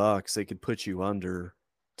 $1,000 they could put you under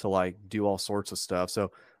to like do all sorts of stuff.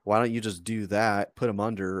 So why don't you just do that, put them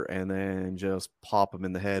under, and then just pop them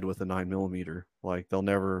in the head with a 9mm? Like they'll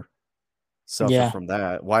never suffer Yeah. from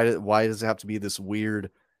that. Why does it have to be this weird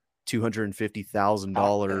 $250,000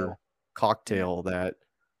 cocktail. Yeah, cocktail that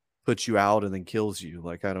puts you out and then kills you?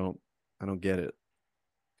 Like I don't get it.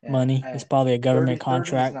 yeah. Money. It's probably a government 30 is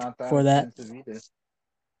contract not that for that. expensive either.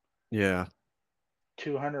 Yeah.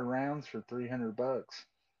 200 rounds for $300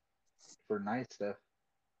 for night stuff.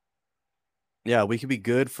 Yeah, we could be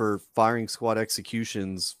good for firing squad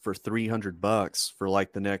executions for $300 for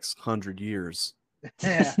like the next 100 years.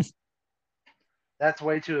 Yeah, that's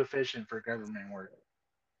way too efficient for government work.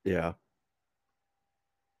 Yeah.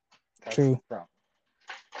 That's True. the problem.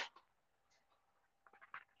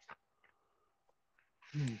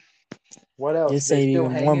 What else? Just They save still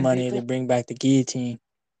even more hanging money to people? bring back the guillotine.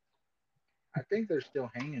 I think they're still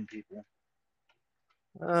hanging people.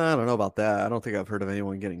 I don't know about that. I don't think I've heard of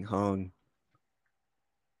anyone getting hung.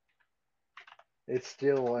 It's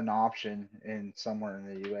still an option in somewhere in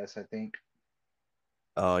the U.S. I think.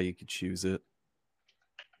 Oh, you could choose it.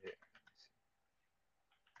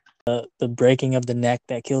 The breaking of the neck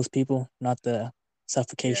that kills people, not the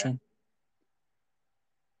suffocation.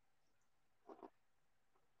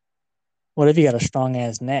 What if you got a strong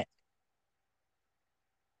ass neck?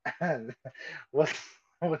 what's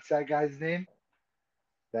what's that guy's name?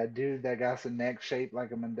 That dude that got some neck shaped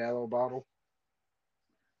like a Modelo bottle.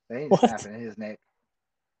 They ain't What? snapping his neck.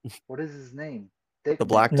 What is his name? The Thick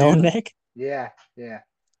black neck. No dude? neck? Yeah, yeah.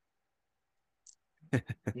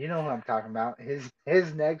 You know who I'm talking about.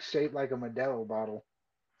 His neck shaped like a Modelo bottle.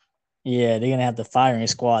 Yeah, they're gonna have the firing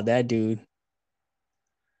squad. That dude.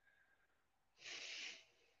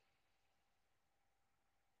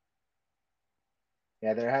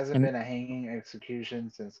 Yeah, there hasn't And been a hanging execution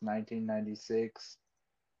since 1996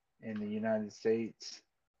 in the United States.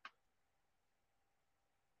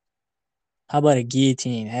 how about a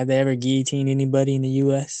guillotine? Have they ever guillotined anybody in the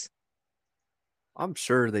U.S.? I'm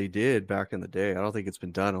sure they did back in the day. I don't think it's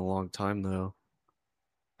been done in a long time though.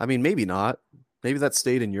 I mean, maybe not. Maybe that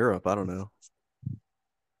stayed in Europe. I don't know.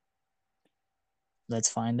 Let's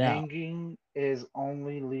find out. Hanging is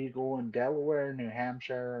only legal in Delaware, New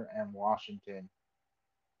Hampshire, and Washington.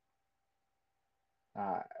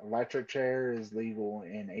 Electric chair is legal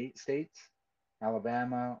in 8 states: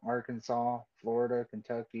 Alabama, Arkansas, Florida,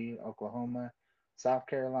 Kentucky, Oklahoma, South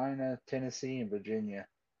Carolina, Tennessee, and Virginia.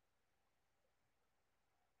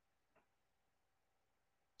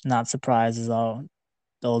 Not surprised as all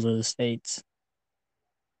those are the states.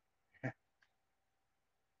 It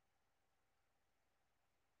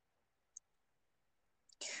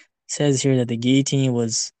says here that the guillotine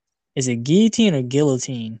was, is it guillotine or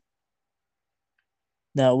guillotine?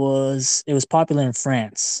 It was popular in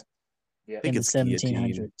France I Yeah, think in the it's guillotine.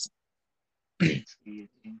 1700s. it's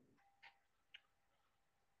guillotine.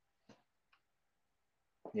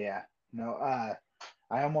 Yeah. No,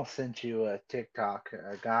 I almost sent you a TikTok.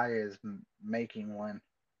 A guy is making one,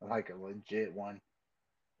 like a legit one.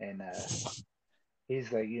 And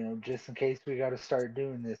he's like, just in case we got to start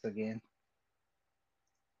doing this again.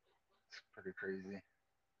 It's pretty crazy.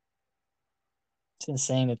 It's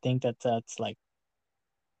insane to think that that's like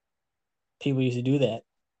people used to do that.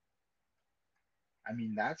 I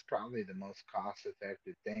mean, that's probably the most cost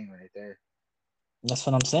effective thing right there. That's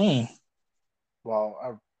what I'm saying.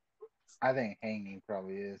 Well, I think hanging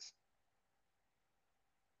probably is.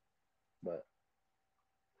 But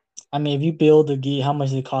I mean, if you build the guillotine, how much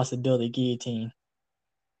does it cost to build a guillotine?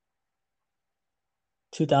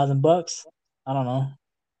 $2,000? I don't know.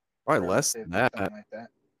 Probably less than that. something like that.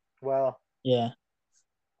 Well, Yeah.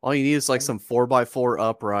 All you need is like some 4x4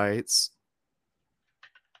 uprights.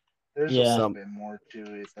 there's a Yeah. little bit more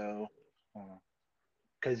to it though,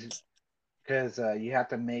 because you have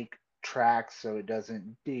to make tracks so it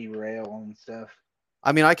doesn't derail and stuff.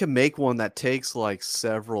 I mean, I can make one that takes like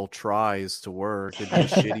several tries to work. It'd be a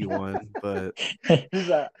shitty one, but Just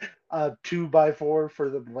a 2x4 for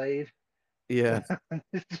the blade. yeah.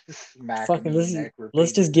 Just smacking Fucking your neck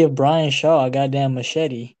let's just repeatedly, give Brian Shaw a goddamn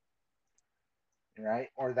machete. right?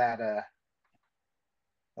 Or that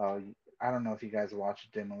oh, I don't know if you guys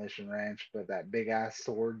watched Demolition Ranch, but that big ass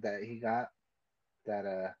sword that he got,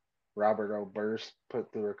 that Robert O'Burst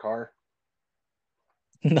put through a car.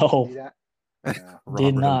 No, See that? No.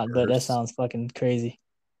 did Robert not, but that Oberst. sounds fucking crazy.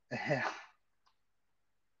 Yeah.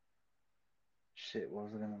 Shit, what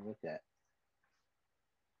was I gonna look at?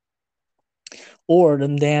 Or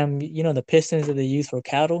them damn, the pistons that they use for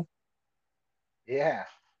cattle. Yeah,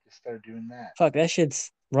 just start doing that. Fuck, that shit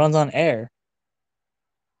runs on air.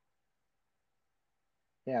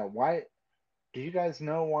 Yeah, why? Do you guys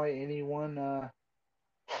know why anyone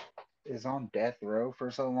is on death row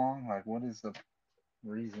for so long? Like, what is the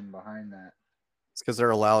reason behind that? It's because they're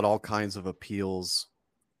allowed all kinds of appeals.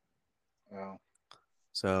 Oh,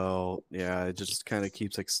 So yeah, it just kind of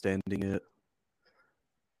keeps extending it.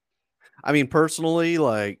 I mean, personally,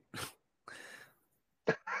 like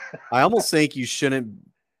I almost think you shouldn't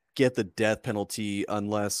get the death penalty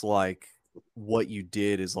unless like what you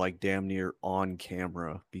did is like damn near on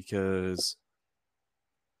camera, because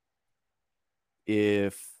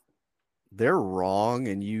if they're wrong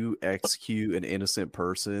and you execute an innocent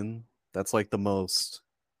person, that's like the most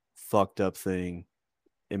fucked up thing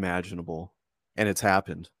imaginable. And it's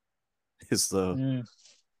happened. Is Mm.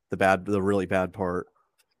 the really bad part.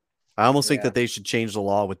 I almost think yeah. that they should change the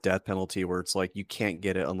law with death penalty where it's like you can't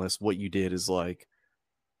get it unless what you did is like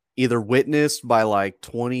either witnessed by like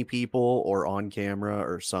 20 people or on camera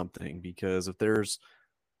or something, because if there's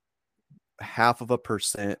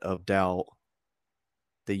 0.5% of doubt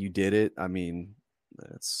that you did it, I mean,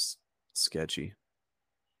 that's sketchy.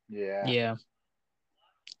 Yeah. Yeah.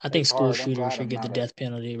 I think It's school hard. I'm shooters glad should I'm get the not a. death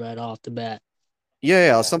penalty right off the bat.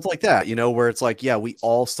 Yeah, something like that, where it's like, yeah, we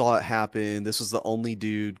all saw it happen. This was the only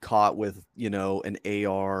dude caught with, an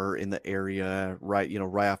AR in the area, right,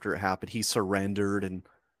 right after it happened. He surrendered and,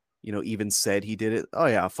 even said he did it. Oh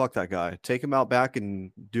yeah, fuck that guy. Take him out back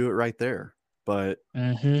and do it right there. But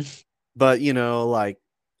Mm-hmm. like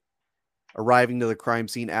arriving to the crime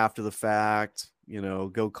scene after the fact,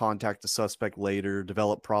 go contact the suspect later,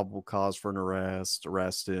 develop probable cause for an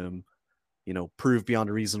arrest him, prove beyond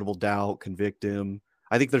a reasonable doubt, convict him.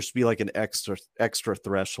 I think there should be like an extra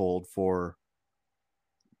threshold for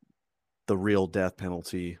the real death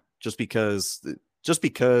penalty, just because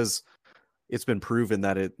it's been proven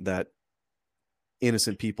that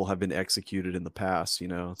innocent people have been executed in the past.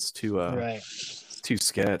 It's Right. it's too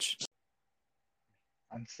sketch.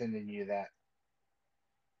 I'm sending you that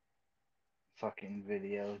fucking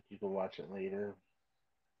video. You can watch it later.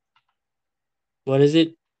 What is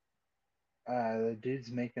it? The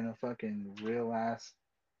dude's making a fucking real ass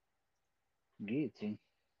guillotine.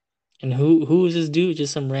 And who is this dude?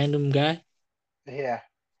 Just some random guy? Yeah.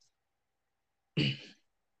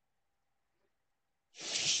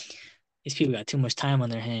 These people got too much time on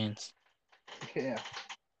their hands. Yeah.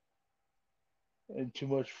 And too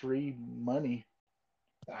much free money.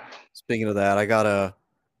 Speaking of that,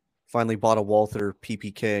 finally bought a Walther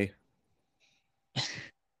PPK. How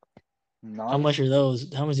Nice. much are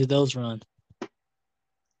those? How much do those run?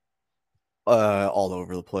 All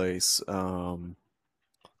over the place. They're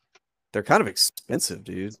kind of expensive,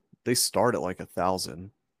 dude. They start at like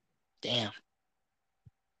 1,000. Damn.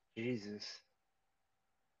 Jesus.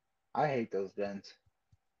 I hate those guns.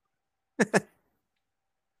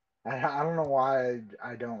 I don't know why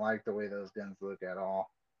I don't like the way those guns look at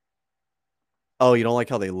all. Oh, you don't like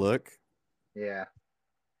how they look? Yeah.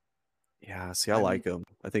 Yeah, see, I I like mean, them.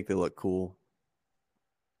 I think they look cool.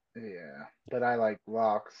 yeah. But I like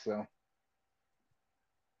locks, so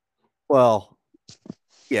Well,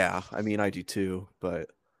 yeah, I mean, I do too,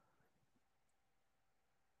 but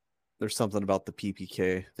there's something about the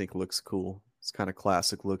PPK I think looks cool. It's kind of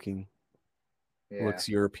classic looking. yeah. Looks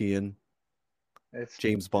European. It's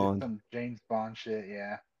James it's Bond. some James Bond shit,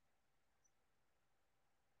 yeah.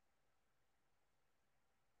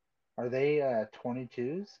 Are they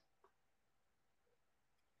 22s?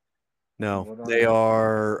 No, What are they they?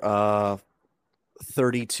 are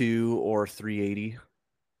 32 or 380.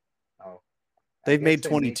 Oh, I They've guess made they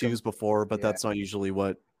make them. 22s before, but Yeah. that's not usually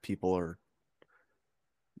what people are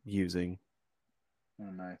using.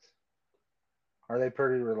 Oh, nice. Are they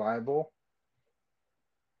pretty reliable?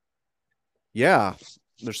 Yeah,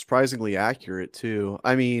 they're surprisingly accurate too.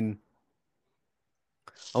 I mean,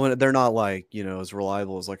 they're not like, as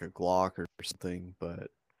reliable as like a Glock or something,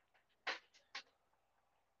 but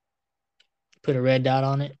Put a red dot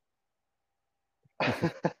on it.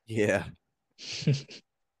 yeah,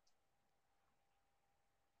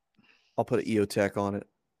 I'll put an EOTech on it.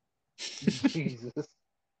 Jesus.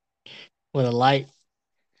 With a light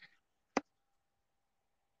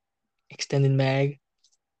extended mag.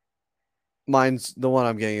 Mine's the one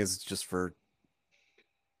I'm getting is just for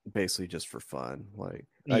basically just for fun. Like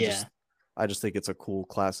Yeah. I just think it's a cool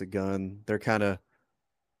classic gun.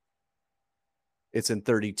 It's in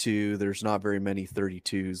 32. There's not very many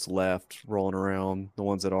 32s left rolling around. The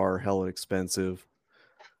ones that are hella expensive.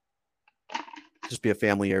 Just be a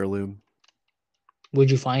family heirloom.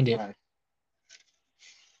 Where'd you find it? Nice.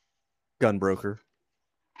 Gun broker.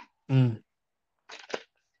 Mm.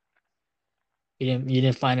 You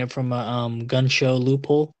didn't find it from a gun show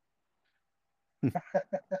loophole?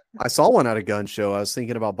 I saw one at a gun show. I was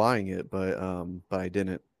thinking about buying it, but I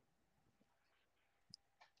didn't.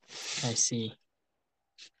 I see.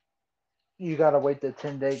 You gotta wait the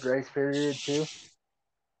 10-day grace period too.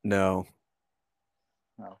 No.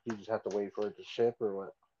 No, you just have to wait for it to ship or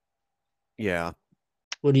what? Yeah.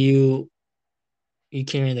 What do you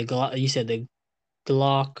carrying the Glock? You said the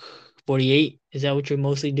Glock 48. Is that what you're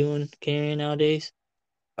mostly doing carrying nowadays?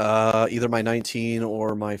 Either my 19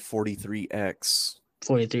 or my 43X.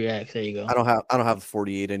 43X. There you go. I don't have the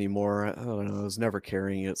 48 anymore. I don't know. I was never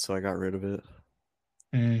carrying it, so I got rid of it.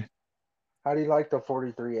 Mm. How do you like the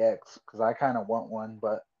 43X? Because I kind of want one,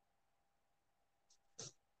 but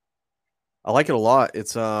I like it a lot.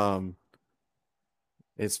 It's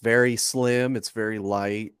very slim, it's very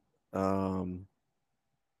light.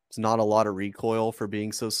 It's not a lot of recoil for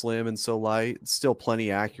being so slim and so light. It's still plenty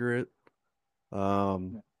accurate.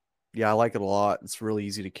 Yeah, I like it a lot. It's really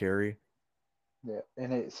easy to carry. yeah,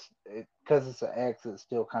 and because it's an X, it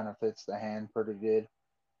still kind of fits the hand pretty good.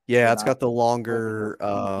 Yeah, You're it's got not the flipping your longer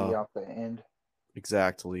pinky off the end.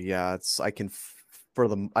 exactly. Yeah, I could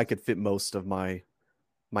fit most of my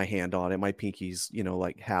hand on it. My pinky's,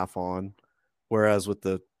 like half on. Whereas with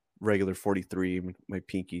the regular 43, my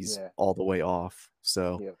pinky's Yeah, all the way off.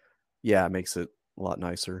 So, yep. yeah, it makes it a lot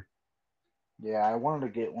nicer. Yeah, I wanted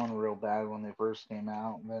to get one real bad when they first came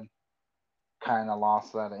out, and then kind of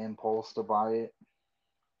lost that impulse to buy it.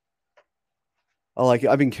 I like it.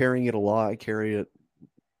 I've been carrying it a lot. I carry it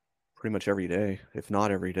pretty much every day, if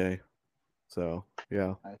not every day. So,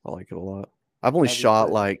 yeah, I, I like it a lot. I've only have you shot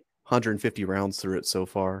put like 150 rounds through it so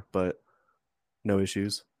far, but no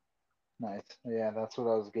issues. nice? Yeah, that's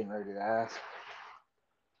what I was getting ready to ask.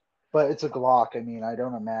 But it's a Glock. I mean, I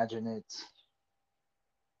don't imagine it's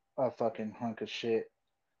a fucking hunk of shit.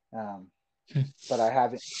 Um, but I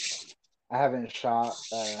haven't shot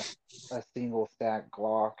a single stack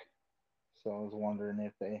Glock, so I was wondering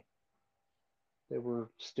if they were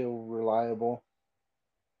still reliable.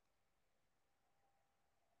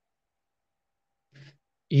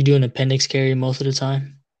 You do an appendix carry most of the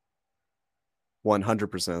time?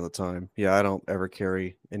 100% of the time. Yeah, I don't ever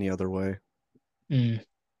carry any other way. Mm.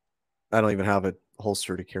 I don't even have a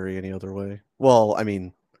holster to carry any other way. Well, I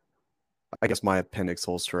mean, I guess my appendix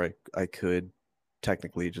holster, I could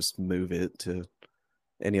technically just move it to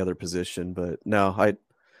any other position, but no,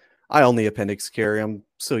 I only appendix carry. I'm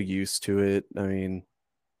so used to it. I mean,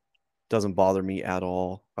 doesn't bother me at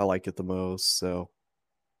all. I like it the most. So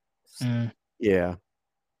Mm. yeah.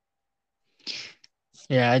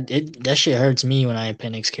 Yeah, that shit hurts me when I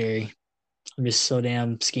appendix carry. I'm just so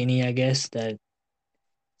damn skinny, I guess, that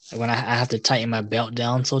when I have to tighten my belt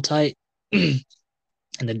down so tight, and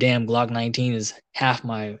the damn Glock 19 is half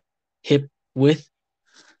my hip width,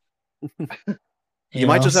 You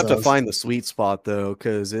might just have so to find the sweet spot though,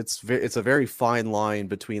 because it's a very fine line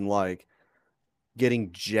between like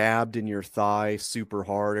getting jabbed in your thigh super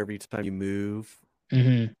hard every time you move,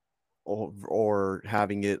 mm-hmm. or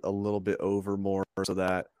having it a little bit over more so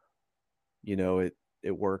that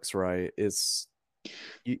it works right. Yeah,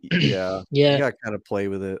 you Yeah, gotta kind of play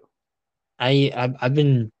with it. I've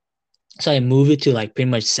been so I move it to like pretty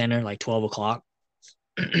much center, like 12 o'clock.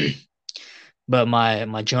 But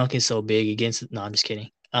my junk is so big against no, I'm just kidding.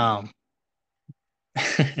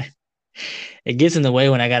 It gets in the way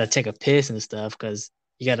when I gotta take a piss and stuff because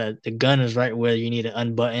the gun is right where you need to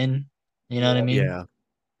unbutton. You know what I Yeah. mean? Yeah,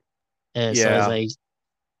 So it's yeah. like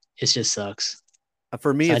it just sucks.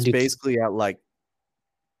 For me, So I it's do. basically at like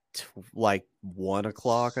 1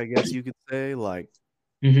 o'clock, I guess you could say. Like,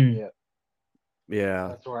 Mm-hmm. Yeah. yeah,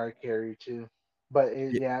 That's where I carry too. But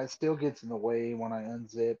y- yeah, it still gets in the way when I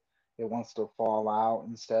unzip. It wants to fall out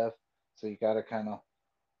and stuff. So you got to kind of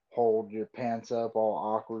hold your pants up all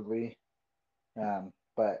awkwardly.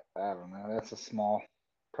 But I don't know. That's a small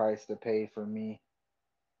price to pay for me.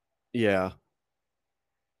 yeah.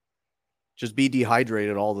 Just be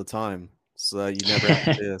dehydrated all the time so that you never have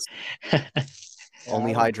to piss. Yeah,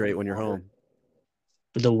 Only I don't hydrate drink when you're water. home.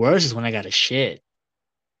 But the worst is when I got to shit,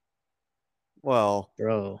 Well,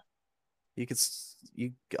 bro. you could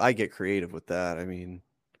I get creative with that. I mean,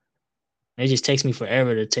 It just takes me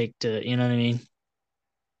forever to you know what I mean,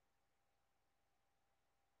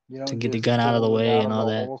 You to don't get the just gun out of the pull it way out and of all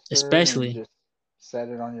the that. holster and Especially, just set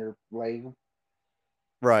it on your leg.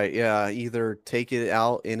 right, yeah, either take it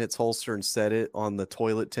out in its holster and set it on the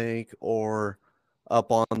toilet tank or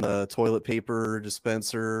up on the toilet paper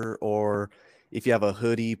dispenser, or if you have a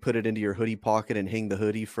hoodie, put it into your hoodie pocket and hang the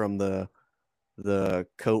hoodie from the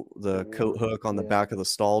coat hook on the Yeah. back of the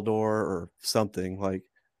stall door or something. Like,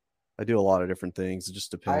 I do a lot of different things. It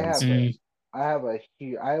just I depends. have a mm, I have a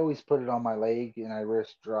huge. I always put it on my leg, and I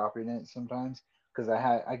risk dropping it sometimes because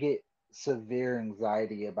I get severe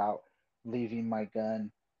anxiety about leaving my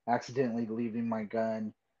gun, accidentally leaving my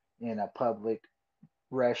gun in a public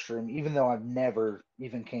restroom, even though I've never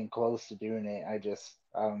even came close to doing it. I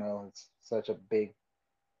don't know. It's such a big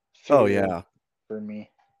Oh fear yeah. for me.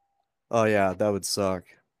 Oh yeah, that would suck.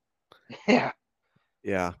 Yeah.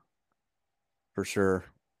 Yeah, for sure.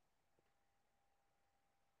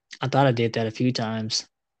 I thought I did that a few times.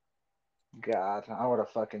 God, I would have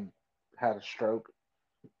fucking had a stroke.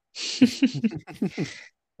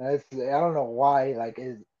 I don't know why. Like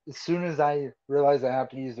as soon as I realize I have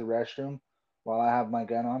to use the restroom while I have my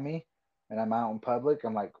gun on me and I'm out in public,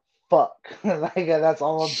 I'm like, fuck. Like that's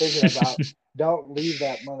all I'm thinking about. Don't leave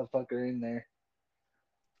that motherfucker in there.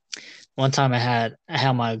 One time I had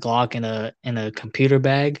my Glock in a computer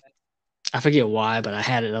bag. I forget why, but I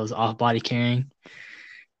had it. I was off body carrying,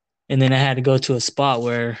 and then I had to go to a spot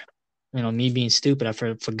where, me being stupid, I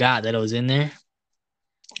forgot that it was in there,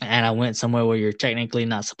 and I went somewhere where you're technically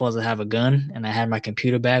not supposed to have a gun, and I had my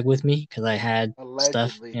computer bag with me because I had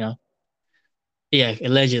stuff. Allegedly. Yeah,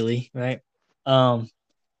 allegedly, right? Um,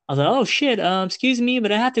 I was like, oh shit, excuse me,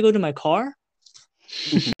 but I have to go to my car.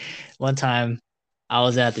 One time, I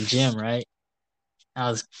was at the gym, right? I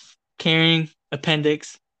was carrying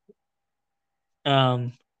appendix,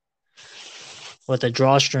 um, with a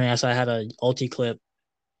drawstring. So I had a ulti clip,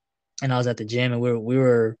 and I was at the gym, and we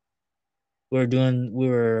were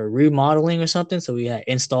remodeling or something. So we had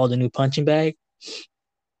installed a new punching bag.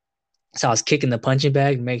 So I was kicking the punching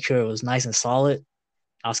bag to make sure it was nice and solid.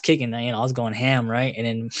 I was kicking, I was going ham, right? And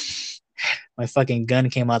then my fucking gun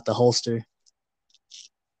came out the holster,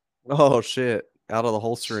 Oh shit. Out of the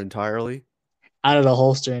holster entirely? out of the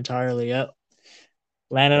holster entirely. Yep,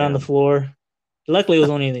 landed on the Damn. floor. Luckily,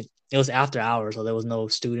 it was after hours, so there was no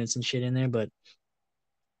students and shit in there. But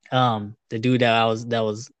the dude that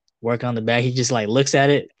was working on the bag, he just like looks at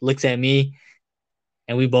it, looks at me,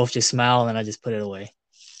 and we both just smile, and I just put it away.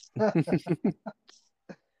 I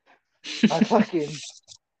fucking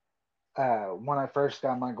when I first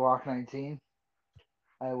got my Glock 19,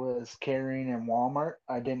 I was carrying in Walmart.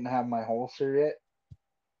 I didn't have my holster yet,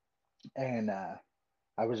 and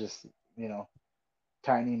I was just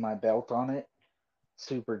tightening my belt on it.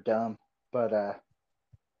 Super dumb, but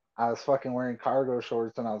I was fucking wearing cargo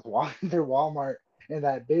shorts and I was walking through Walmart and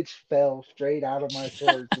that bitch fell straight out of my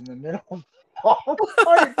shorts in the middle of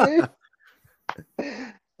Walmart,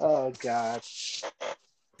 dude. Oh god,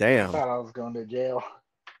 Damn. thought I was going to jail,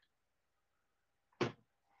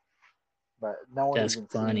 but no one That's even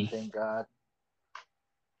seen. funny. Thank God.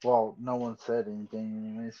 Well, no one said anything,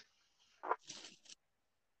 anyways.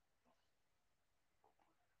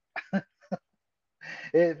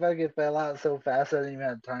 It fucking fell out so fast I didn't even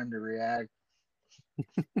have time to react.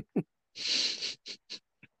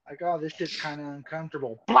 Like, oh, this shit's kind of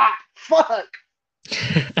uncomfortable. Blah, fuck.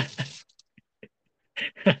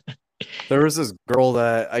 There was this girl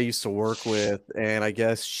that I used to work with, and I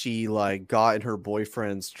guess she like got in her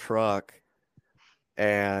boyfriend's truck,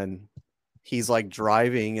 and he's like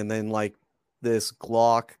driving, and then like this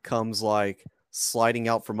Glock comes like sliding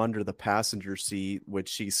out from under the passenger seat, which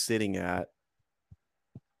she's sitting at.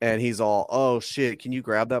 And he's all, "Oh shit, can you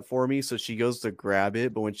grab that for me?" So she goes to grab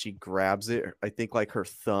it, but when she grabs it, I think like her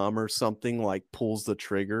thumb or something like pulls the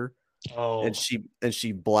trigger, Oh, and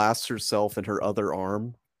she blasts herself in her other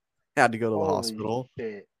arm. Had to go to the Holy hospital.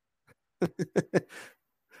 shit.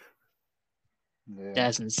 Yeah.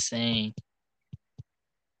 that's insane.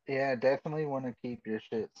 Yeah, definitely want to keep your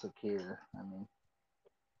shit secure. I mean,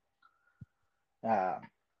 uh,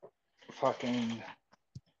 fucking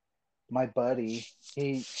my buddy,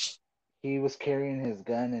 he was carrying his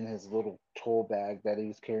gun in his little tool bag that he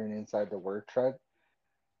was carrying inside the work truck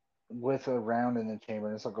with a round in the chamber.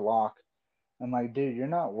 And it's a Glock. I'm like, dude, you're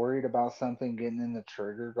not worried about something getting in the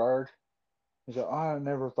trigger guard? He's like, oh, I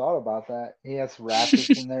never thought about that. He has ratchets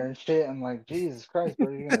in there and shit. I'm like, Jesus Christ,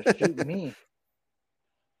 bro, you're gonna shoot me.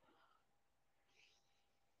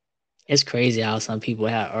 It's crazy how some people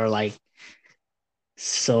are like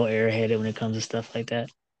so airheaded when it comes to stuff like that.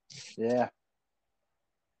 Yeah.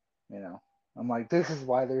 I'm like, this is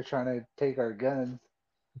why they're trying to take our guns.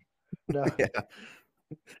 No. Yeah.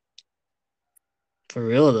 For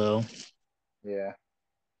real though. Yeah.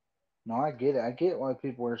 No, I get it. I get why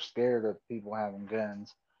people are scared of people having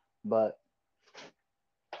guns, but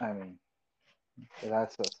I mean,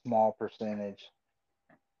 that's a small percentage.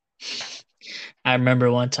 I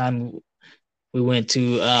remember one time we went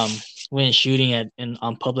shooting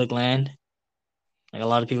on public land. Like a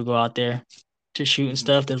lot of people go out there to shoot and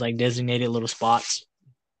stuff. There's like designated little spots.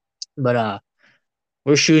 But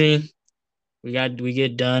we're shooting. We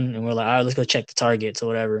get done and we're like, all right, let's go check the targets or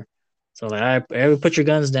whatever. So like, all right, everybody put your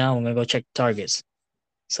guns down. We're gonna go check the targets.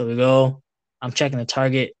 So we go. I'm checking the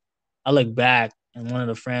target. I look back and one of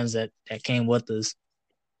the friends that came with us,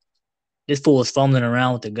 this fool was fumbling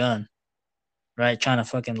around with the gun, right? Trying to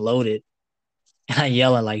fucking load it. And I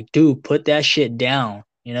yelling like, dude, put that shit down.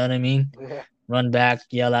 You know what I mean? Yeah. Run back,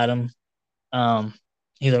 yell at him. Um,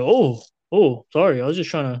 he's like, oh, sorry, I was just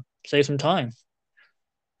trying to save some time.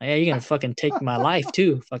 Like, yeah, you're gonna fucking take my life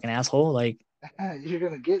too, fucking asshole. Like, You're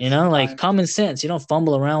gonna get some like time. common sense. You don't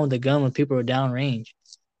fumble around with a gun when people are downrange.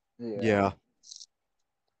 Yeah.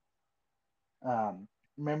 Yeah.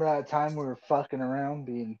 Remember that time we were fucking around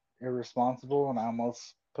being irresponsible and I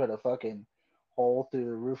almost put a fucking hole through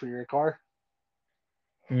the roof of your car?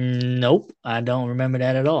 Nope, I don't remember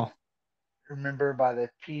that at all. Remember by the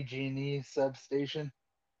PG&E substation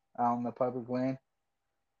out on the public land?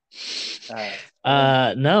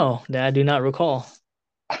 No, that I do not recall.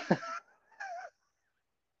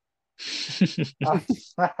 I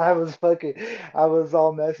I was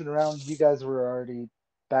all messing around. You guys were already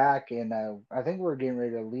back, and I think we were getting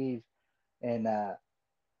ready to leave, and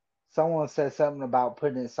someone said something about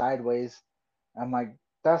putting it sideways. I'm like,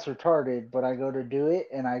 that's retarded, but I go to do it,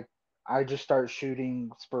 and I just start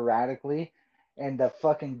shooting sporadically, and the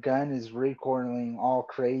fucking gun is recoiling all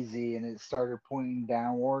crazy, and it started pointing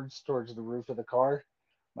downwards towards the roof of the car.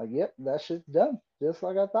 I'm like, yep, that shit's done, just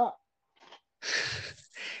like I thought.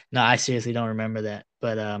 No, I seriously don't remember that,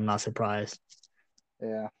 but I'm not surprised.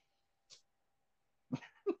 Yeah.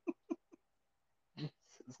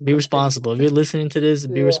 Be responsible. If you're listening to this,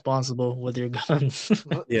 be Yeah. responsible with your guns.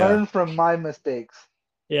 Yeah. Learn from my mistakes.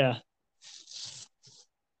 Yeah.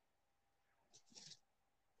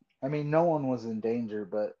 I mean, no one was in danger,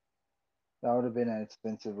 but that would have been an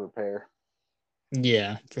expensive repair.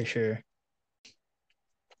 Yeah, for sure.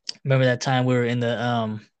 Remember that time we were in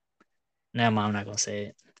the Nah, I'm not gonna say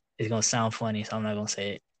it. It's gonna sound funny, so I'm not gonna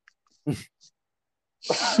say it.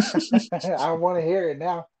 I want to hear it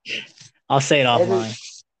now. I'll say it Edit,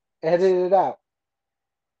 offline. edit it out.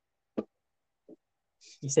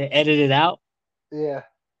 You say edit it out? Yeah.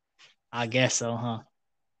 I guess so, huh?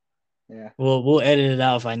 Yeah. We'll edit it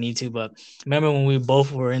out if I need to. But remember when we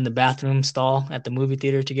both were in the bathroom stall at the movie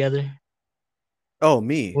theater together? Oh,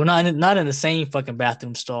 me. We're not in the same fucking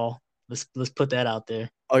bathroom stall. Let's put that out there.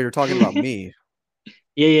 Oh, you're talking about me.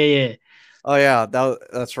 Yeah. Oh yeah,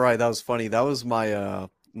 that's right. That was funny. That was my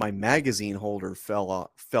magazine holder fell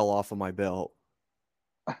off of my belt.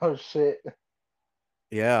 Oh shit.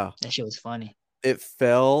 Yeah. That shit was funny. It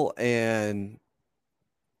fell and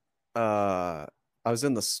uh I was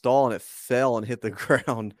in the stall and it fell and hit the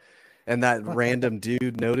ground and that random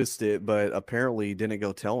dude noticed it but apparently didn't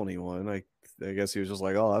go tell anyone. I guess he was just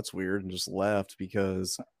like, "Oh, that's weird," and just left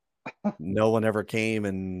because no one ever came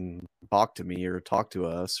and talked to me or talked to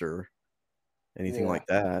us or anything Yeah. like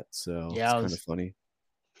that. So, it's Yeah, kind of funny.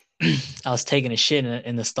 I was taking a shit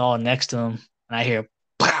in the stall next to him, and I hear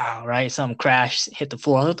pow, right? Something crash, hit the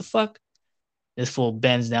floor. What the fuck? This fool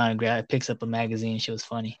bends down and picks up a magazine. She was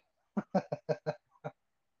funny.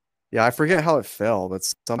 Yeah, I forget how it fell, but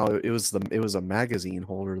somehow it was a magazine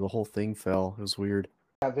holder. The whole thing fell. It was weird.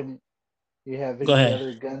 Have any you have Go any ahead.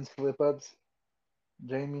 other gun slip ups,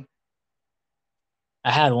 Jamie?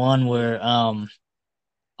 I had one where I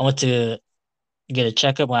went to get a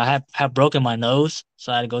checkup when I had broken my nose,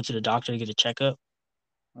 so I had to go to the doctor to get a checkup,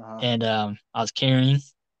 Uh-huh. and I was carrying,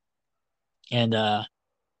 and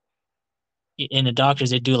in the doctors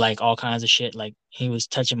they do like all kinds of shit. Like he was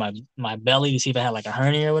touching my belly to see if I had like a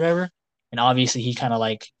hernia or whatever, and obviously he kind of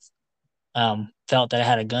like felt that I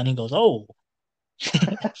had a gun. He goes, "Oh,"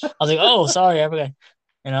 I was like, "Oh, sorry, I forgot."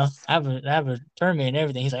 I have a permit and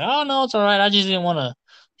everything. He's like, "Oh no, it's all right. I just didn't want to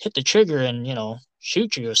hit the trigger and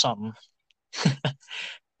shoot you or something."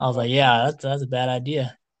 I was Oh like, fuck. "Yeah, that's a bad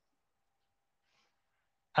idea."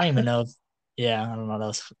 I don't even know. Yeah, I don't know. That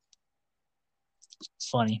was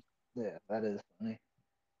funny. Yeah, that is funny.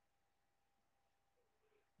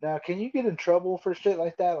 Now, can you get in trouble for shit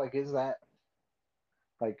like that? Like, is that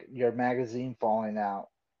like your magazine falling out?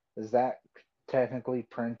 Is that technically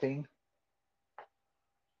printing?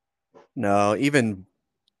 No, even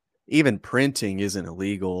printing isn't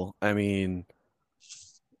illegal. I mean,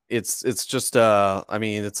 it's just I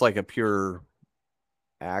mean, it's like a pure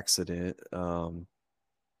accident.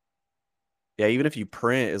 Yeah, even if you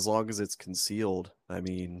print as long as it's concealed, I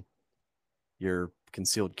mean, you're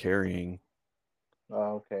concealed carrying.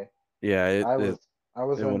 Oh, okay. Yeah, I was I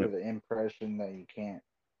was it under wouldn't. the impression that you can't.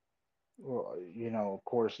 Well, of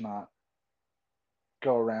course not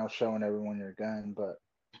go around showing everyone your gun, but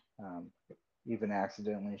um, even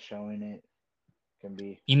accidentally showing it can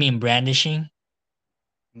be. You mean brandishing?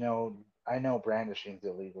 No, I know brandishing's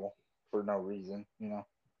illegal for no reason, but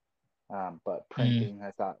Mm. printing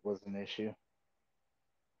I thought was an issue.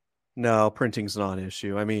 No, printing's not an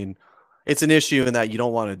issue. I mean, it's an issue in that you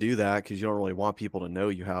don't want to do that because you don't really want people to know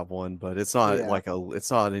you have one, but Yeah. it's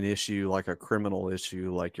not an issue like a criminal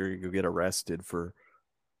issue, like you get arrested for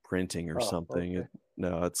printing or Oh, something. okay.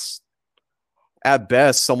 No, it's at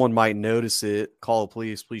best someone might notice it, call the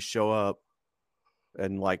police, please show up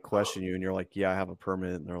and like question you, and you're like, yeah, I have a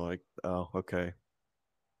permit, and they're like, oh, okay,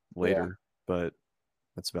 Yeah. later, but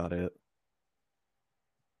that's about it.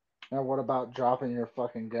 Now, what about dropping your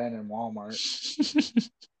fucking gun in Walmart?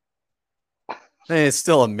 Hey, it's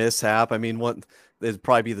still a mishap. I mean, what it'd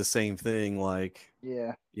probably be the same thing, like,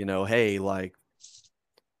 Yeah. hey, like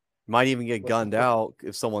might even get What's the gunned point? out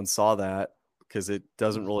if someone saw that because it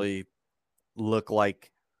doesn't really look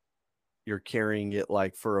like you're carrying it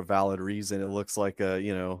like for a valid reason. It looks like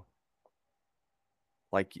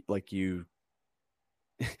like you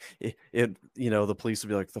the police would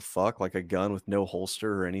be like, the fuck, like a gun with no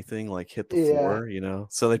holster or anything, like hit the Yeah. floor.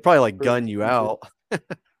 So they'd probably like Pretty gun you stupid. out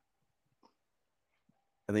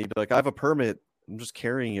and then you'd be like, I have a permit, I'm just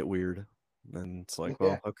carrying it weird. And it's like, Yeah.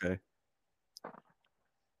 well, okay.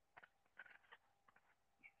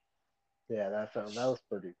 Yeah, that was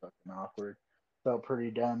pretty fucking awkward. Felt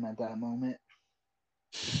pretty dumb at that moment.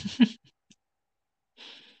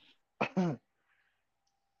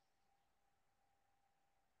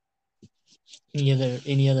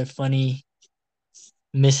 Any other funny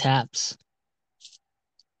mishaps?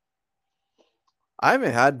 I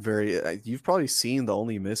haven't had you've probably seen the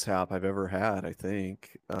only mishap I've ever had, I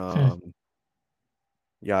think. Hmm.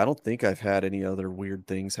 Yeah, I don't think I've had any other weird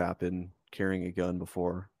things happen carrying a gun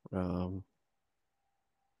before.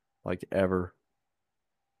 Like ever.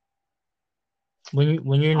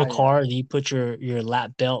 When you're in the I car, do you put your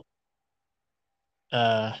lap belt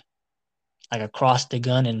uh like across the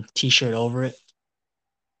gun and t-shirt over it?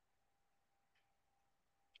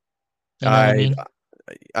 You know what I I mean?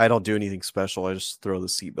 I don't do anything special. I just throw the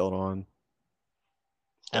seatbelt on.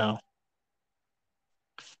 same.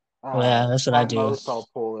 Oh, Well, yeah, that's what I At do. most, I'll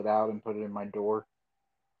pull it out and put it in my door.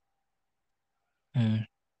 Mm.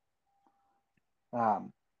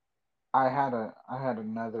 Um, I had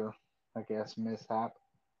another, I guess, mishap.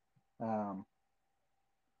 Um,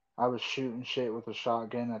 I was shooting shit with a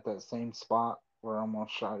shotgun at that same spot where I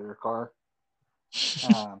almost shot your car.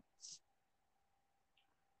 Um,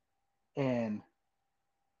 and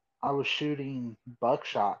I was shooting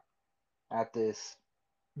buckshot at this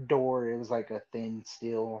door. It was like a thin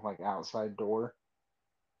steel, like outside door.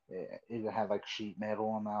 It had like sheet metal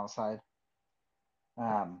on the outside.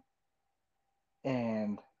 Um,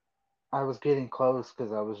 and I was getting close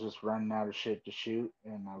because I was just running out of shit to shoot,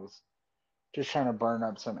 and I was just trying to burn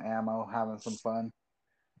up some ammo, having some fun.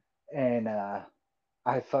 And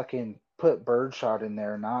I fucking put birdshot in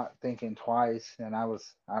there, not thinking twice, and I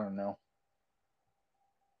don't know,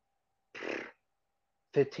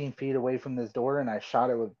 15 feet away from this door, and I shot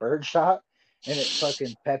it with birdshot, and it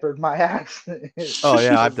fucking peppered my ass. Oh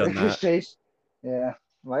yeah, It I've done that. ricocheted. Yeah.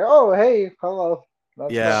 I'm like, oh, hey, hello.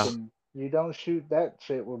 That's Yeah, fucking, you don't shoot that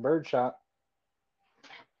shit with birdshot.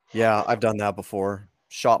 yeah, I've done that before.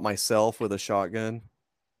 Shot myself with a shotgun.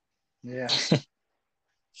 Yeah.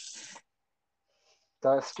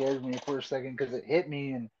 That scared me for a second because it hit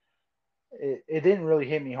me and it didn't really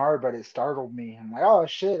hit me hard, but it startled me. I'm like, oh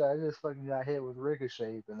shit, I just fucking got hit with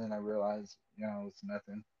ricochet, and then I realized, it's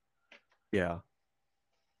nothing. Yeah.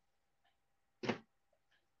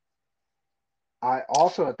 I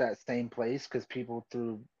also at that same place because people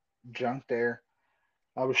threw junk there.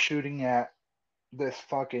 I was shooting at this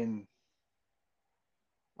fucking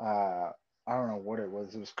I don't know what it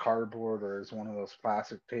was. It was cardboard or it was one of those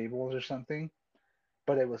plastic tables or something,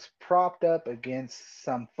 but it was propped up against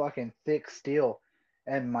some fucking thick steel,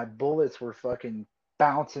 and my bullets were fucking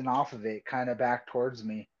bouncing off of it, kind of back towards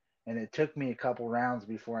me. And it took me a couple rounds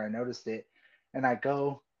before I noticed it. And I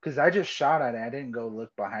go, because I just shot at it, I didn't go look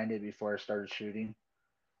behind it before I started shooting,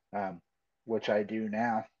 um, which I do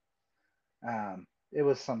now. It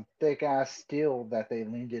was some thick ass steel that they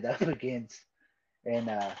leaned it up against, and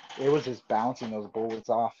it was just bouncing those bullets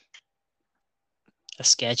off. That's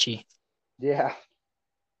sketchy. Yeah.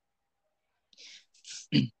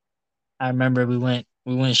 I remember we went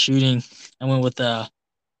shooting. I went with a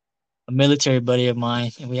military buddy of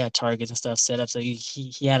mine, and we had targets and stuff set up. So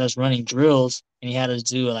he had us running drills, and he had us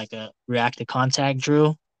do like a reactive contact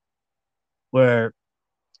drill, where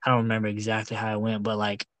I don't remember exactly how it went, but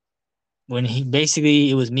like when he basically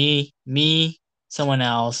it was me, someone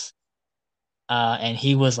else, and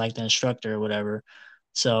he was like the instructor or whatever.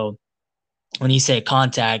 So when he said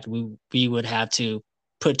contact, we would have to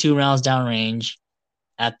put 2 rounds downrange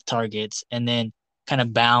at the targets, and then kind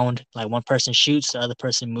of bound, like one person shoots, the other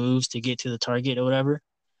person moves to get to the target or whatever.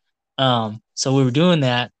 So we were doing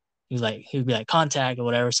that. He would be like contact or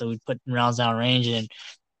whatever. So we'd put rounds down range, and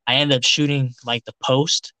I ended up shooting like the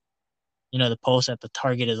post, the post that the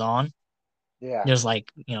target is on. Yeah. There's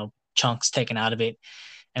like, chunks taken out of it.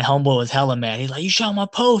 And homeboy was hella mad. He's like, "You shot my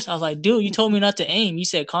post." I was like, "Dude, you told me not to aim. You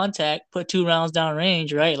said contact, put 2 rounds down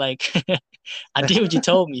range, right? Like, I did what you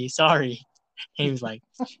told me. Sorry." And he was like,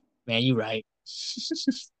 "Man, you right."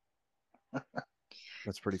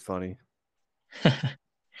 That's pretty funny.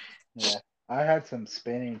 Yeah. I had some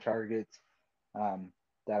spinning targets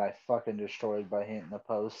that I fucking destroyed by hitting the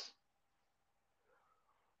post.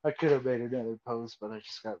 I could have made another post, but I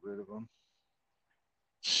just got rid of them.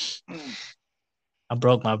 I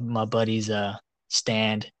broke my buddy's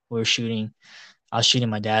stand. We were shooting. I was shooting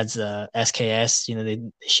my dad's SKS. They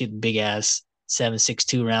shoot big ass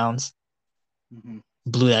 7.62 rounds. Mm-hmm.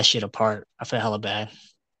 Blew that shit apart. I felt hella bad.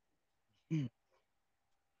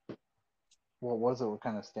 What was it? What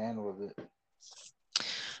kind of stand was it?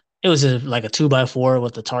 It was like a 2x4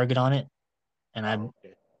 with the target on it, and Oh,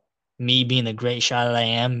 okay. me being the great shot that I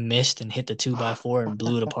am, missed and hit the 2x4 and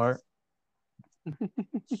blew it apart.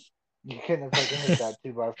 You couldn't have fucking hit that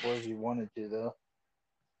 2x4 if you wanted to, though.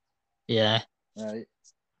 Yeah. Right?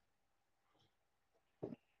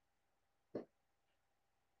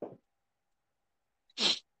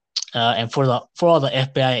 And for all the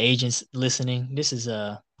FBI agents listening, this is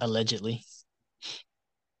allegedly.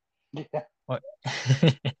 Yeah.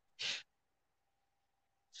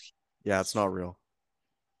 Yeah, it's not real.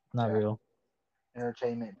 Not Yeah. real.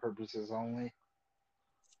 Entertainment purposes only.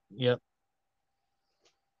 Yep.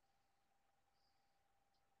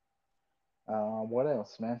 What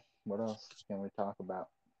else, man? What else can we talk about?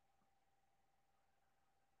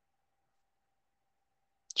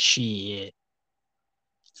 Shit.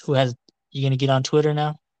 You gonna get on Twitter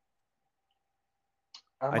now?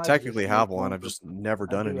 I I might just technically make have one. one I've for. just never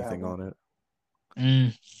I done do have anything one. on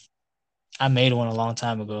it. I made one a long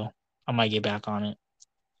time ago. I might get back on it.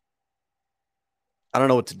 I don't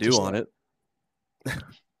know what to do Just on it.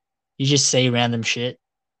 you just say random shit.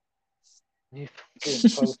 You can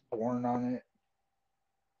post porn on it.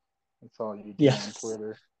 That's all you do Yeah. on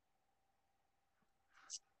Twitter.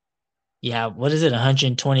 Yeah, what is it?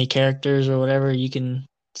 120 characters or whatever you can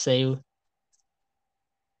say.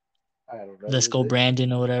 I don't know. Let's go,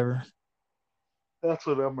 Brandon, or whatever. That's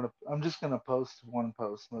what I'm just gonna post one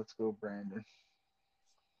post. Let's go, Brandon.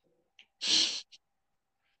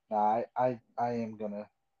 Nah, I am gonna.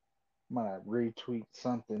 I'm gonna retweet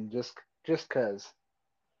something just cause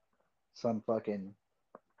some fucking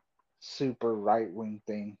super right wing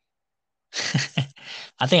thing.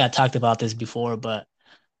 I think I talked about this before, but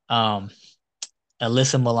um,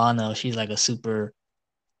 Alyssa Milano, she's like a super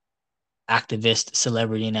activist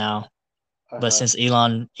celebrity now. But since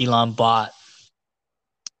Elon bought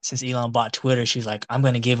Twitter, she's like, I'm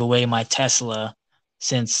gonna give away my Tesla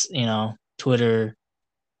since Twitter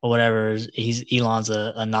or whatever. Elon's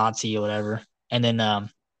a Nazi or whatever. And then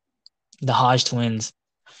the Hodge twins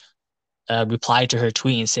replied to her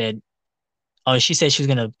tweet and said, "Oh, she said she was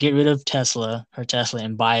gonna get rid of her Tesla,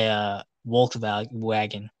 and buy a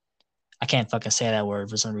Volkswagen. I can't fucking say that word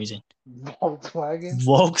for some reason. Volkswagen.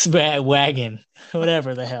 Volkswagen,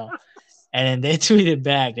 whatever the hell." And then they tweeted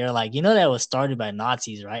back. They're like, that was started by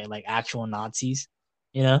Nazis, right? Like actual Nazis,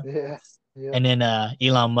 Yeah. Yep. And then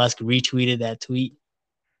Elon Musk retweeted that tweet.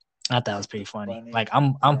 I thought it was pretty funny. Like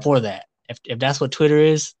I'm Yeah. for that. If that's what Twitter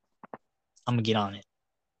is, I'm gonna get on it.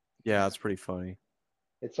 Yeah, it's pretty funny.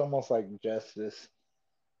 It's almost like justice.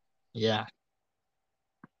 Yeah.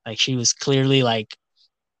 Like she was clearly like,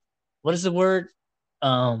 what is the word?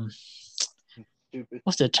 Stupid.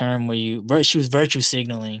 What's the term where she was virtue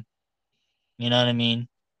signaling? You know what I mean?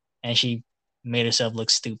 And she made herself look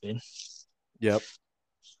stupid. Yep.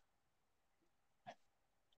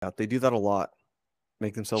 Yeah, they do that a lot.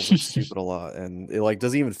 Make themselves look stupid a lot, and it like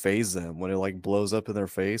doesn't even phase them when it like blows up in their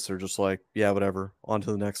face. Or just like, yeah, whatever, on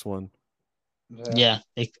to the next one. Yeah,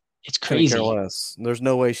 it's Couldn't care crazy. less. There's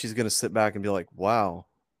no way she's gonna sit back and be like, wow,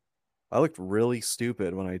 I looked really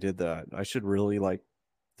stupid when I did that. I should really like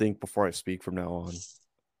think before I speak from now on.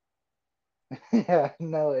 Yeah,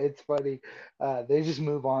 no, it's funny. They just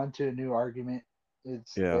move on to a new argument.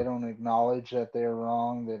 Yeah. They don't acknowledge that they're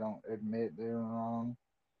wrong. They don't admit they're wrong.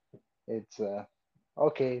 It's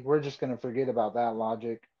okay, we're just gonna forget about that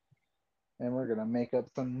logic and we're gonna make up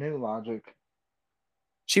some new logic.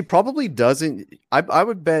 She probably doesn't. I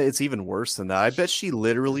would bet it's even worse than that. I bet she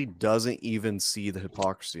literally doesn't even see the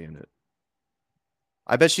hypocrisy in it.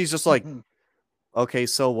 I bet she's just like, okay,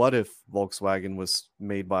 so what if Volkswagen was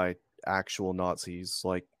made by actual Nazis?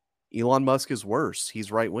 Like, Elon Musk is worse.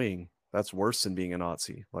 He's right wing. That's worse than being a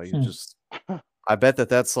Nazi. Like, just, I bet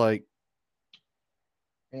that's like,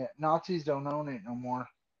 Yeah, Nazis don't own it no more.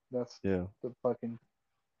 That's yeah, the fucking.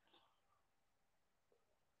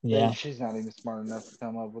 Yeah, She's not even smart enough to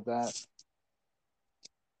come up with that.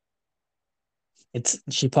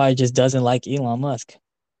 she probably just doesn't like Elon Musk.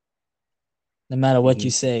 No matter what you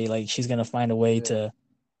Mhm. say, like she's gonna find a way to,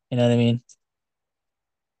 you know what I mean?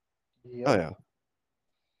 Yep. Oh yeah.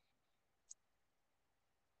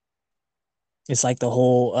 It's like the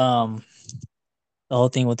whole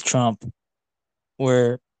thing with Trump,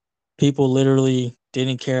 where people literally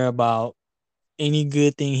didn't care about any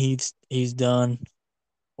good thing he's done,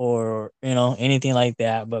 or anything like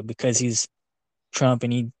that, but because he's Trump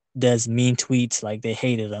and he does mean tweets, like they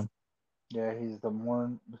hated him. Yeah, he's the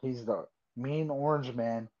mean orange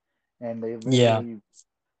man, and they Yeah. literally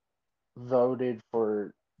voted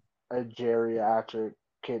for a geriatric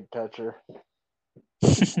kid toucher.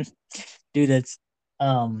 Dude, it's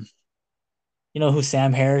you know who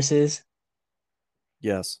Sam Harris is?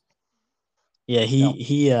 Yes. Yeah,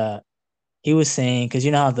 he was saying, because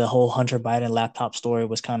you know how the whole Hunter Biden laptop story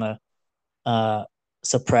was kind of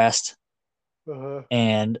suppressed,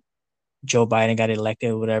 and Joe Biden got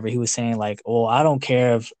elected or whatever. He was saying like, "Oh, I don't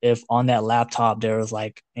care if on that laptop there was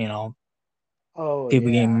like people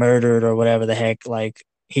getting murdered or whatever the heck." Like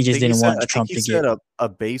he just didn't want Trump to get a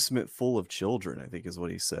basement full of children, I think is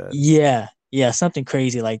what he said. Yeah, something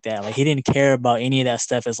crazy like that. Like he didn't care about any of that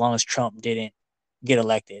stuff as long as Trump didn't get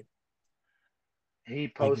elected. He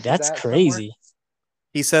Like posted that's that crazy. Somewhere?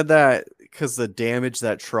 He said that because the damage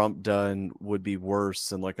that Trump done would be worse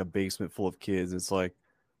than like a basement full of kids. It's like,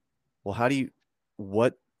 well,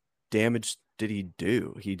 what damage did he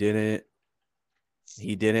do? He didn't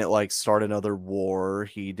like start another war.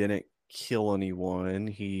 He didn't kill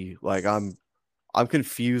anyone. I'm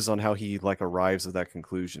confused on how he like arrives at that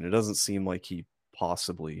conclusion. It doesn't seem like he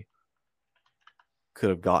possibly could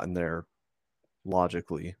have gotten there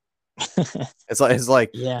logically. It's like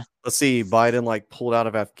Yeah. let's see, Biden like pulled out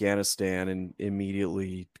of Afghanistan and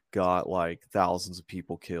immediately got like thousands of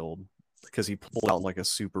people killed because he pulled out in like a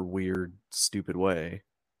super weird, stupid way.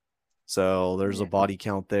 So there's a Yeah, body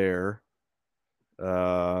count there.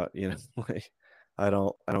 Like I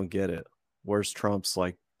don't get it. Where's Trump's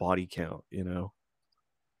like body count, you know?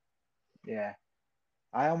 yeah.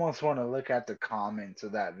 I almost want to look at the comments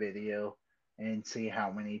of that video and see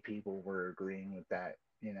how many people were agreeing with that,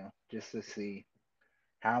 just to see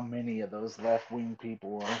how many of those left wing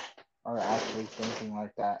people are actually thinking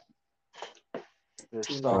like that. They're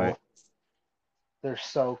Yeah. Right. so they're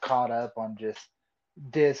so caught up on just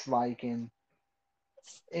disliking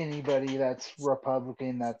anybody that's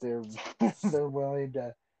Republican that they're they're willing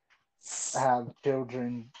to have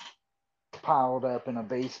children piled up in a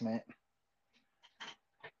basement.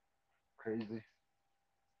 Crazy.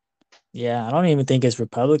 Yeah. I don't even think it's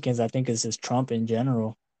Republicans. I think it's just Trump in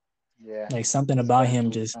general. Yeah, Like something about him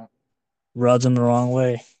especially just Trump. rubs him the wrong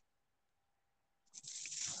way.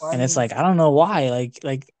 Well, I And it's mean, like I don't know why.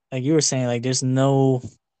 Like you were saying, like there's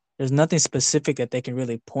nothing specific that they can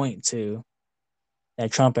really point to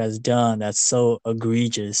that Trump has done that's so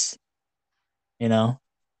egregious, you know?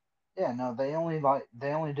 yeah, no, they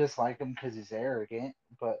only dislike him because he's arrogant.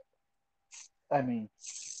 But I mean,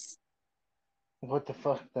 what the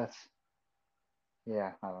fuck? That's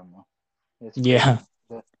yeah, I don't know. It's Yeah.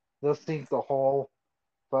 crazy. They'll sink the whole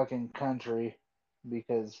fucking country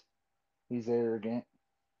because he's arrogant.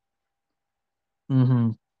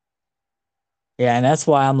 Hmm. Yeah, and that's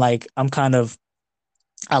why I'm kind of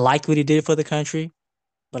I liked what he did for the country,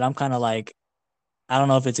 but I'm kind of like I don't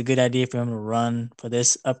know if it's a good idea for him to run for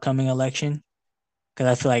this upcoming election because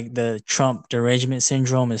I feel like the Trump derangement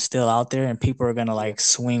syndrome is still out there and people are gonna Yeah, like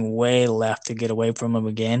swing way left to get away from him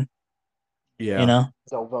again, you Yeah. know?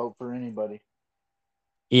 they'll vote for anybody.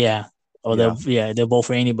 Yeah. Or Yeah. they'll vote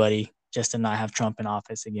for anybody just to not have Trump in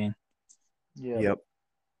office again. Yep, Yep.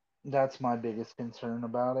 that's my biggest concern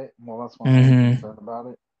about it. Well, that's my only Hmm. concern about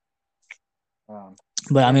it. Um,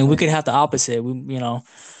 But I and mean, we then could have the opposite.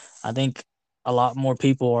 I think a lot more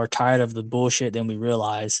people are tired of the bullshit than we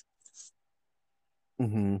realize.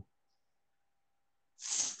 Hmm.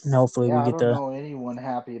 And hopefully yeah, we I get don't the know anyone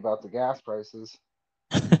happy about the gas prices.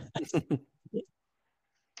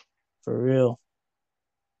 for real.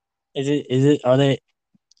 Are they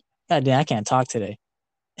God damn, I can't talk today.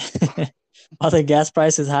 Are the gas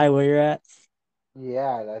prices high where you're at?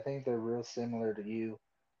 Yeah, I think they're real similar to you.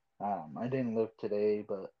 I didn't look today,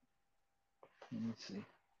 but let me see.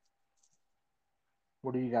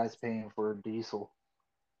 What are you guys paying for diesel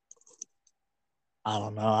I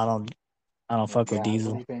don't know. I don't or fuck with gas? What are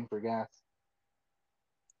diesel. you paying for gas?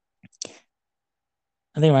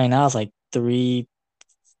 I think right now it's like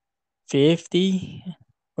 350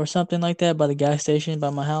 or something like that by the gas station by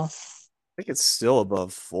my house. I think it's still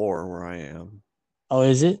above 4 where I am. Oh,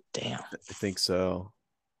 is it? Damn. I think so.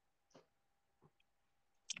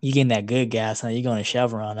 You getting that good gas, huh? You going to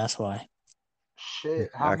Chevron, that's why. Shit,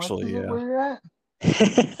 how much Actually, is it yeah. where you're at? I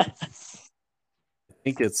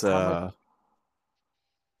think it's How much,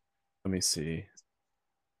 let me see.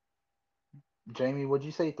 Jamie? Would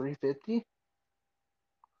you say 350?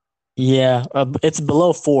 Yeah, it's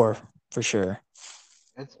below 4 for sure.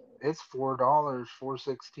 It's $4,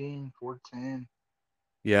 4.16, 4.10.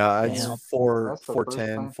 Yeah, it's Damn. And 4 that's the first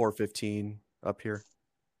 410, time. 415 up here is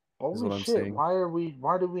Holy what I'm shit! seeing.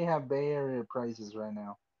 Why do we have Bay Area prices right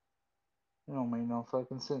now? It don't make no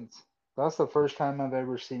fucking sense. That's the first time I've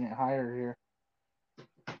ever seen it higher here.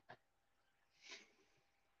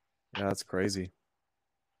 Yeah, that's crazy.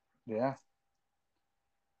 Yeah.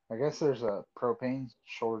 I guess there's a propane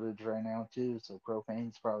shortage right now too, so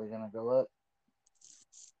propane's probably gonna go up.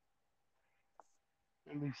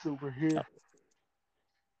 At least over here.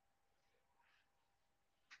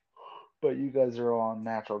 But you guys are all on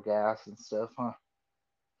natural gas and stuff, huh?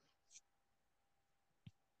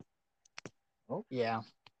 Oh, Yeah.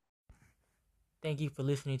 Thank you for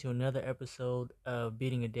listening to another episode of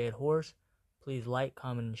Beating a Dead Horse. Please like,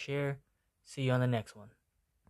 comment, and share. See you on the next one.